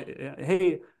 So,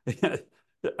 hey,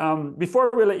 before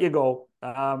we let you go,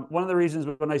 one of the reasons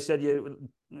when I said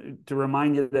to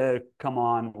remind you to come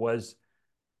on was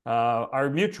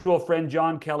our mutual friend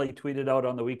John Kelly tweeted out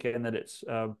on the weekend that it's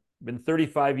Been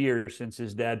 35 years since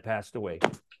his dad passed away.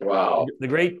 Wow. The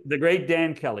great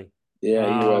Dan Kelly.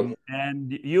 Yeah, he was.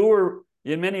 And you were,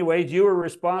 in many ways, you were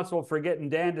responsible for getting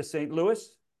Dan to St. Louis,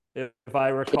 if I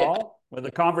recall, with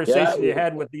the conversation you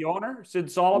had with the owner,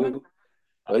 Sid Solomon.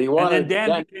 And then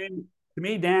Dan became, to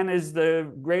me, Dan is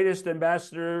the greatest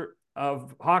ambassador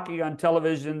of hockey on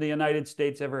television the United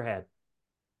States ever had.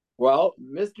 Well,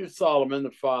 Mr. Solomon,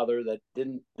 the father, that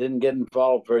didn't get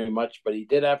involved very much, but he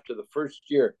did after the first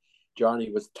year.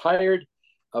 Johnny was tired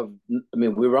of. I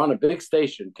mean, we were on a big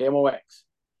station, KMOX,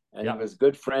 and he was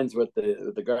good friends with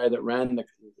the guy that ran the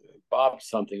Bob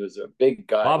something. It was a big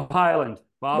guy, Bob Hyland.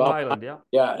 Bob Hyland, yeah,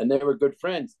 yeah, and they were good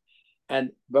friends.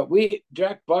 But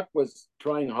Jack Buck was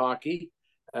trying hockey.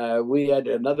 We had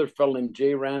another fellow named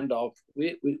Jay Randolph.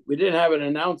 We didn't have an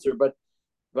announcer, but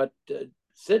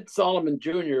Sid Solomon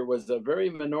Jr. was a very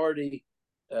minority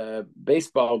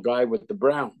baseball guy with the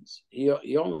Browns. He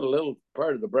owned a little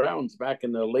part of the Browns back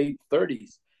in the late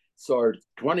 30s, or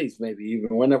 20s maybe,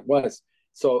 even when it was.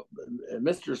 So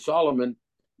Mr. Solomon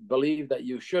believed that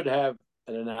you should have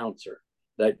an announcer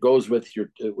that goes with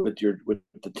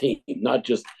the team, not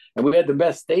just. And we had the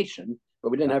best station, but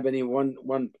we didn't have any one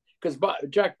because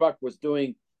Jack Buck was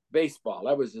doing baseball.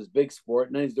 That was his big sport,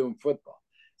 and then he's doing football.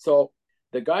 So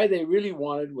the guy they really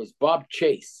wanted was Bob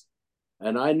Chase.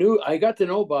 And I got to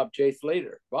know Bob Chase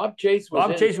later. Bob Chase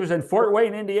was in Fort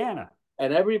Wayne, Indiana.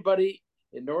 And everybody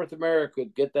in North America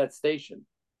could get that station.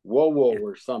 Whoa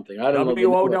or something. I don't know.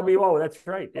 WOWO, that's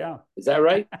right. Yeah. Is that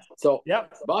right? So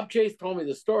yep. Bob Chase told me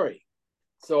the story.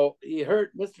 So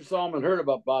Mr. Solomon heard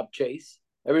about Bob Chase.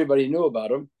 Everybody knew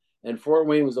about him. And Fort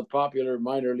Wayne was a popular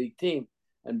minor league team.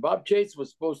 And Bob Chase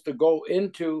was supposed to go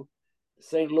into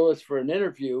St. Louis for an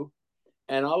interview.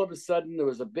 And all of a sudden, there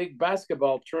was a big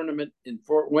basketball tournament in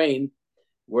Fort Wayne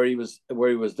where he was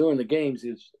doing the games.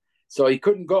 So he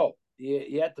couldn't go.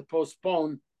 He had to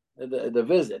postpone the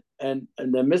visit. And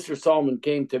then Mr. Solomon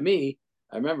came to me,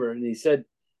 I remember, and he said,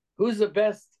 "Who's the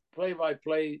best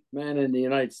play-by-play man in the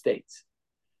United States?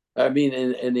 I mean,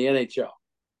 in the NHL."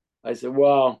 I said,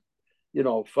 "Well,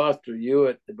 Foster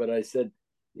Hewitt." But I said,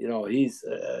 he's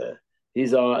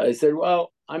on. I said,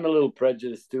 "Well, I'm a little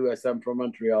prejudiced too." I said, "I'm from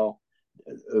Montreal.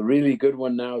 A really good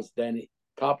one now is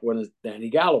top one is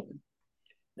Danny Gallivan."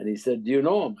 And he said, "Do you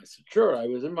know him?" I said, "Sure. I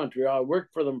was in Montreal. I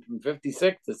worked for them from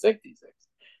 56 to 66.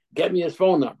 Get me his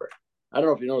phone number." I don't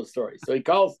know if you know the story. So he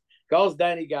calls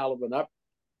Danny Gallivan up,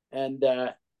 and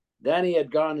Danny had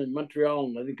gone in Montreal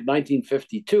in, I think,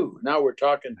 1952. Now we're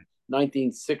talking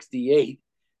 1968.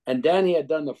 And Danny had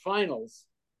done the finals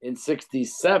in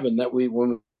 67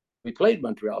 when we played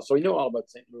Montreal. So he knew all about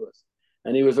St. Louis.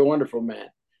 And he was a wonderful man.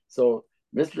 So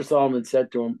Mr. Solomon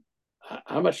said to him,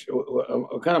 "How much,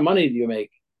 what kind of money do you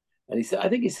make?" And he said, I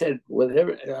think he said,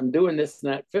 "Whatever, I'm doing this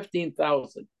and that,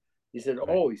 15,000. He said,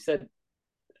 he said,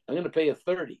 "I'm going to pay you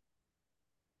 30."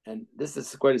 And this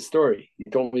is quite a story. He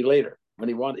told me later when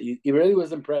he really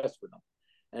was impressed with him.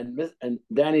 And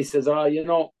Danny says,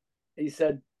 he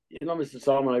said, "Mr.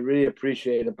 Solomon, I really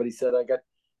appreciate it." But he said,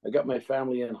 I got my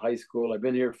family in high school. I've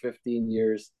been here 15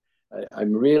 years.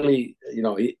 I'm really,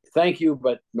 thank you,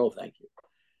 but no thank you.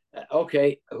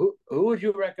 Okay, who would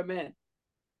you recommend?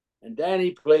 And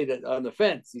Danny played it on the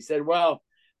fence. He said, "Well,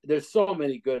 there's so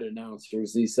many good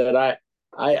announcers." He said,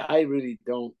 I really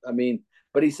don't. I mean,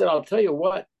 but he said, "I'll tell you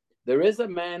what, there is a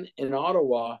man in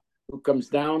Ottawa who comes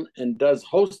down and does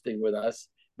hosting with us,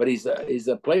 but he's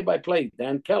a play-by-play,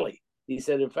 Dan Kelly." He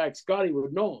said, "In fact, Scotty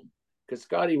would know him because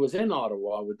Scotty was in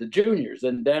Ottawa with the juniors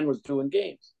and Dan was doing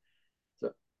games."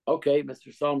 So, okay,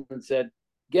 Mr. Solomon said,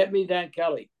 "Get me Dan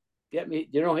Kelly. Get me,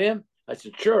 do you know him?" I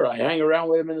said, "Sure, I hang around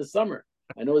with him in the summer.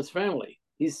 I know his family.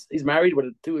 He's married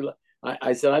with two."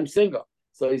 I said, "I'm single."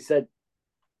 So he said,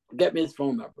 "Get me his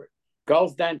phone number."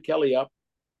 Calls Dan Kelly up.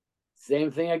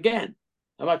 Same thing again.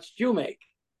 "How much do you make?"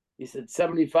 He said,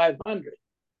 $7,500.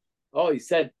 Oh, he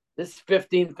said, "This is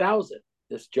 15,000,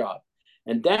 this job."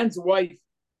 And Dan's wife,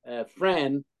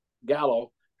 Fran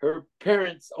Gallo, her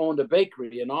parents owned a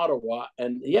bakery in Ottawa,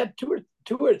 and he had two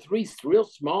or three real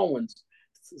small ones,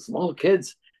 small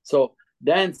kids. So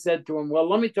Dan said to him, "Well,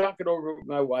 let me talk it over with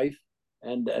my wife."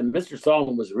 And Mr.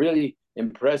 Solomon was really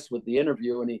impressed with the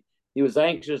interview, and he was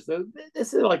anxious.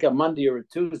 This is like a Monday or a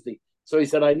Tuesday. So he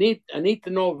said, I need to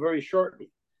know very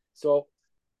shortly. So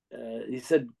he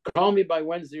said, "Call me by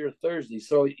Wednesday or Thursday."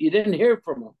 So he didn't hear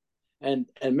from him. And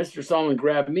Mr. Solomon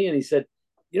grabbed me and he said,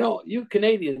 "You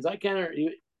Canadians, I can't."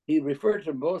 He referred to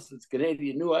them both as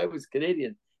Canadian, knew I was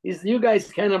Canadian. He said, "You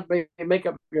guys cannot make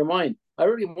up your mind. I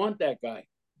really want that guy.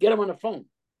 Get him on the phone."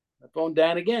 I phoned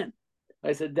Dan again.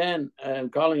 I said, "Dan, I'm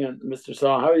calling on Mr.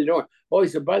 Solomon. How are you doing?" Oh, he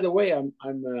said, "By the way, I'm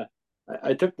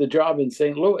I took the job in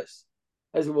St. Louis.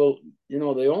 I said, well,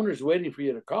 the owner's waiting for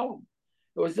you to call him.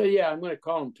 I said, yeah, I'm going to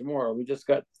call him tomorrow. We just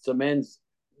got some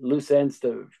loose ends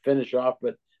to finish off,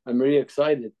 but I'm really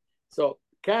excited. So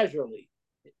casually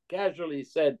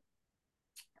said,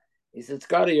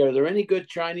 Scotty, are there any good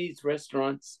Chinese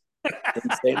restaurants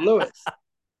in St. Louis?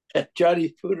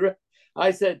 Chinese food.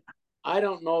 I said, I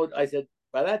don't know. I said,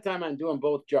 by that time I'm doing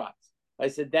both jobs. I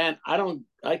said, Dan,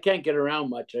 I can't get around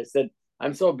much. I said,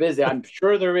 I'm so busy. I'm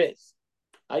sure there is.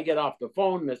 I get off the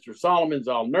phone. Mr. Solomon's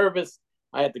all nervous.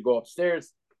 I had to go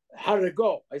upstairs. How did it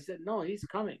go? I said, no, he's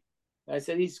coming. I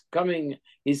said, he's coming.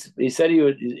 He said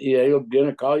he'll going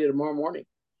to call you tomorrow morning.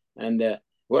 And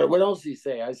what else did he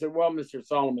say? I said, well, Mr.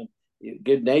 Solomon,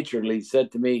 good naturedly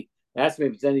said to me, asked me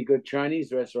if it's any good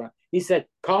Chinese restaurant. He said,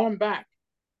 call him back.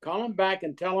 Call him back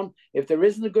and tell him if there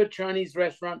isn't a good Chinese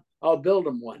restaurant, I'll build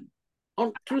him one.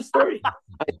 Oh, true story.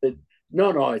 I said,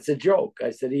 no, it's a joke. I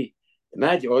said,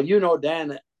 imagine, well,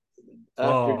 Dan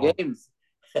after games.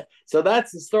 So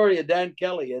that's the story of Dan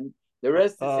Kelly, and the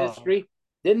rest is history.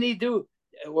 Didn't he do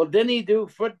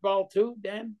football too,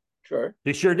 Dan? Sure.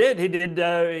 He sure did. He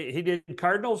did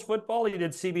Cardinals football. He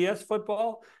did CBS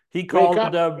football. He called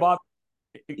Bob.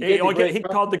 He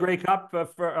called the Grey Cup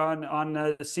on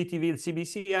CTV and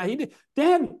CBC. Yeah, he did.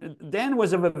 Dan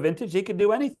was of a vintage. He could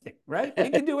do anything, right? He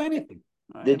could do anything.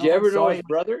 Did you ever know his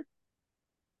brother?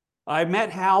 I met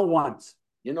Hal once.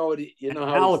 How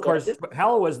Hal, of course,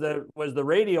 Hal was the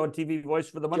radio and TV voice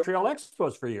for the Montreal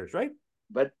Expos for years, right?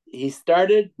 But he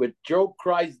started with Joe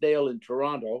Crysdale in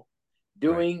Toronto,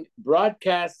 doing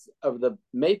broadcasts of the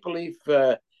Maple Leaf.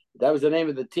 That was the name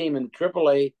of the team in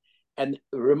AAA, and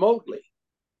remotely.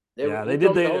 They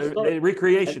did the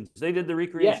recreations. They did the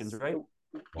recreations, right? Wow.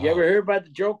 You ever heard about the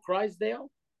Joe Crysdale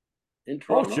in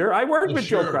Toronto? Oh, sure. I worked with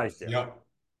Joe Crysdale. Yeah.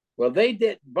 Well, they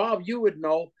did. Bob, you would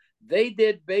know. They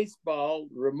did baseball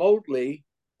remotely,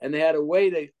 and they had a way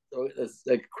to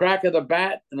the crack of the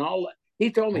bat and all that. He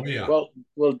told me,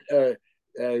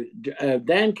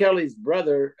 Dan Kelly's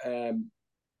brother,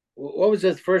 what was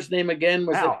his first name again?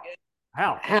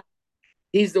 Hal.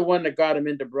 He's the one that got him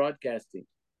into broadcasting.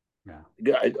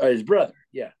 Yeah. His brother,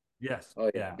 yeah. Yes. Oh,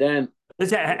 yeah. Dan.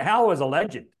 Hal was a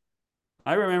legend.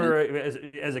 I remember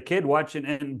as a kid watching,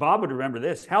 and Bob would remember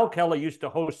this. Hal Kelly used to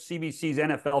host CBC's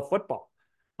NFL football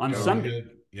on Sunday.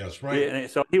 Yes, right.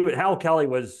 So Hal Kelly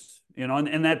was,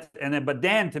 but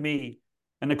Dan, to me,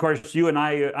 and of course you and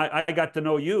I got to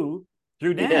know you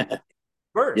through Dan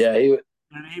first. Yeah, he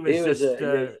was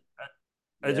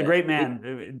a great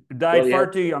man. He died far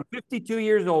too young. 52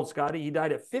 years old, Scotty. He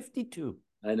died at 52.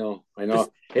 I know.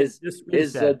 His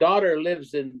daughter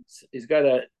lives in. He's got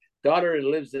a daughter who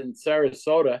lives in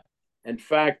Sarasota. In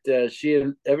fact,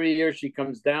 every year she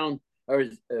comes down, or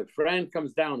Fran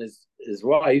comes down, his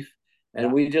wife,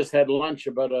 and we just had lunch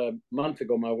about a month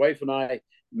ago. My wife and I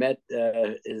met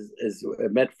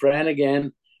Fran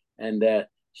again, and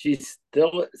she's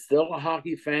still a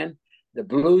hockey fan. The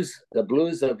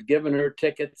Blues have given her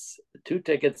 2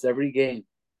 tickets every game.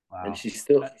 Wow. And she's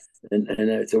still, and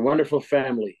it's a wonderful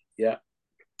family. Yeah.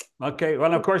 Okay.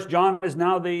 Well, of course, John is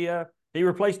now he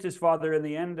replaced his father in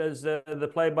the end as the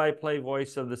play-by-play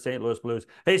voice of the St. Louis Blues.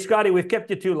 Hey, Scotty, we've kept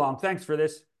you too long. Thanks for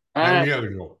this. We gotta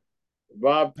go.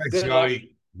 Bob, thanks,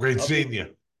 Scotty. Great seeing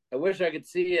you. I wish I could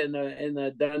see you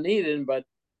in Dunedin, but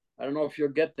I don't know if you'll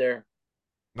get there.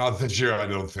 Not this year, I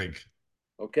don't think.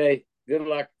 Okay. Good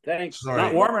luck. Thanks. Sorry.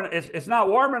 It's not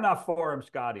warm enough for him,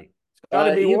 Scotty.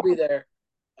 You'll be there.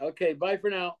 Okay. Bye for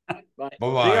now. Bye.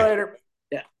 Bye-bye. See you later.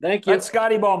 Yeah. Thank you. That's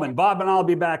Scotty Bowman. Bob and I'll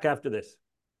be back after this.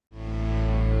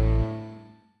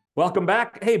 Welcome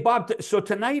back. Hey, Bob. So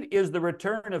tonight is the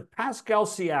return of Pascal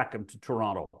Siakam to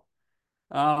Toronto.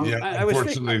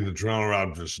 Unfortunately, the Toronto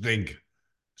Raptors stink.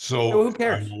 So who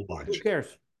cares? Who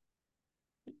cares?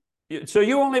 So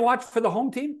you only watch for the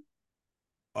home team?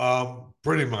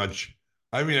 Pretty much.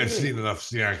 I mean, I've seen enough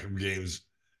Siakam games.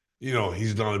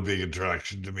 He's not a big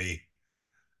attraction to me.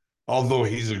 Although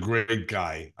he's a great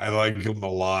guy. I like him a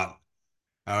lot.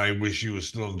 And I wish he was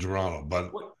still in Toronto.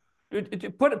 But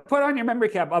put on your memory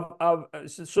cap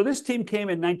so this team came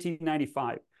in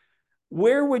 1995.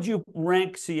 Where would you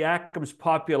rank Siakam's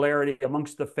popularity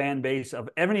amongst the fan base of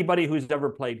anybody who's ever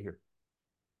played here?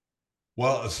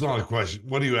 Well, it's not a question.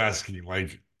 What are you asking?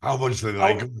 Like, how much they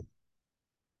like him?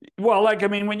 Well,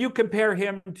 when you compare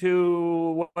him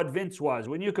to what Vince was,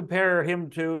 when you compare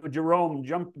him to Jerome,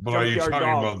 But are you talking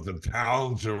about the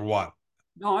talent or what?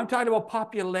 No, I'm talking about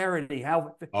popularity.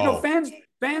 How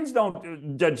fans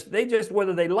don't judge. They just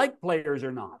whether they like players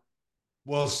or not.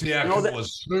 Well, Siakam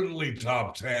was certainly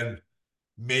top 10,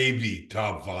 maybe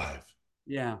top 5.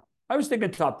 Yeah, I was thinking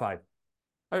top 5.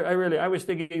 I was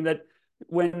thinking that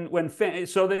I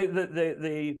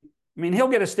mean, he'll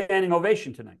get a standing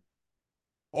ovation tonight.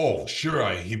 Oh,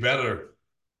 sure, he better.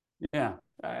 Yeah,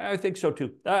 I think so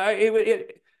too.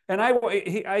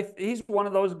 He's one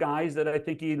of those guys that I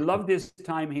think he loved his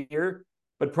time here,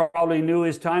 but probably knew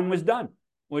his time was done,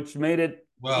 which made it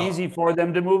easy for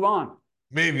them to move on.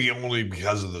 Maybe only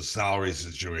because of the salary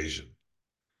situation.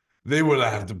 They would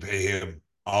have to pay him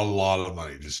a lot of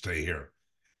money to stay here.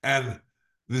 And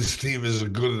this team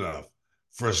isn't good enough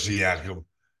for Siakam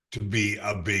to be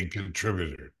a big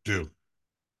contributor, too.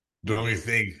 Don't you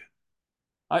think?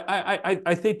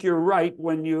 I think you're right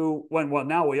well,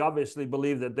 now we obviously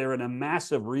believe that they're in a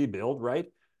massive rebuild, right?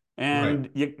 And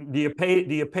right. Do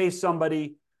you pay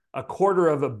somebody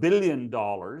 $250 million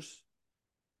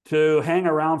to hang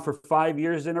around for 5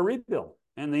 years in a rebuild?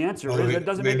 And the answer is it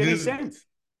doesn't make any sense.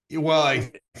 Well, I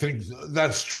think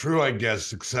that's true, I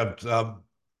guess, except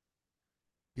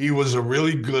he was a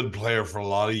really good player for a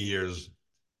lot of years.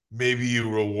 Maybe you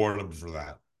reward him for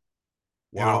that.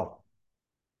 Wow.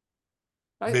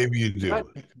 Maybe you do.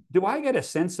 Do I get a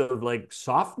sense of like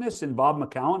softness in Bob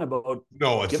McCown about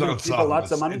giving people softness.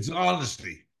 Lots of money? It's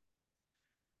honesty.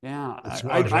 Yeah,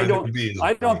 I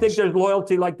don't think there's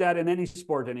loyalty like that in any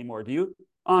sport anymore. Do you?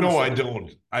 Honestly. No,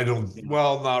 I don't.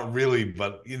 Well, not really,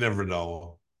 but you never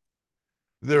know.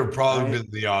 There have probably been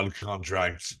the odd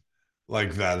contracts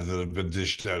like that have been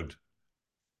dished out.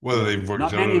 Whether they've worked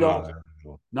out or not.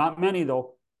 Not many,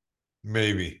 though.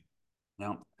 Maybe.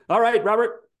 No. All right,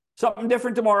 Robert. Something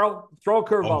different tomorrow. Throw a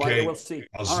curveball at you. We'll see.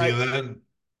 I'll see you then.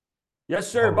 Yes,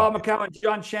 sir. Bob McCown,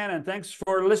 John Shannon. Thanks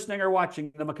for listening or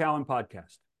watching the McCown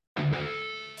Podcast.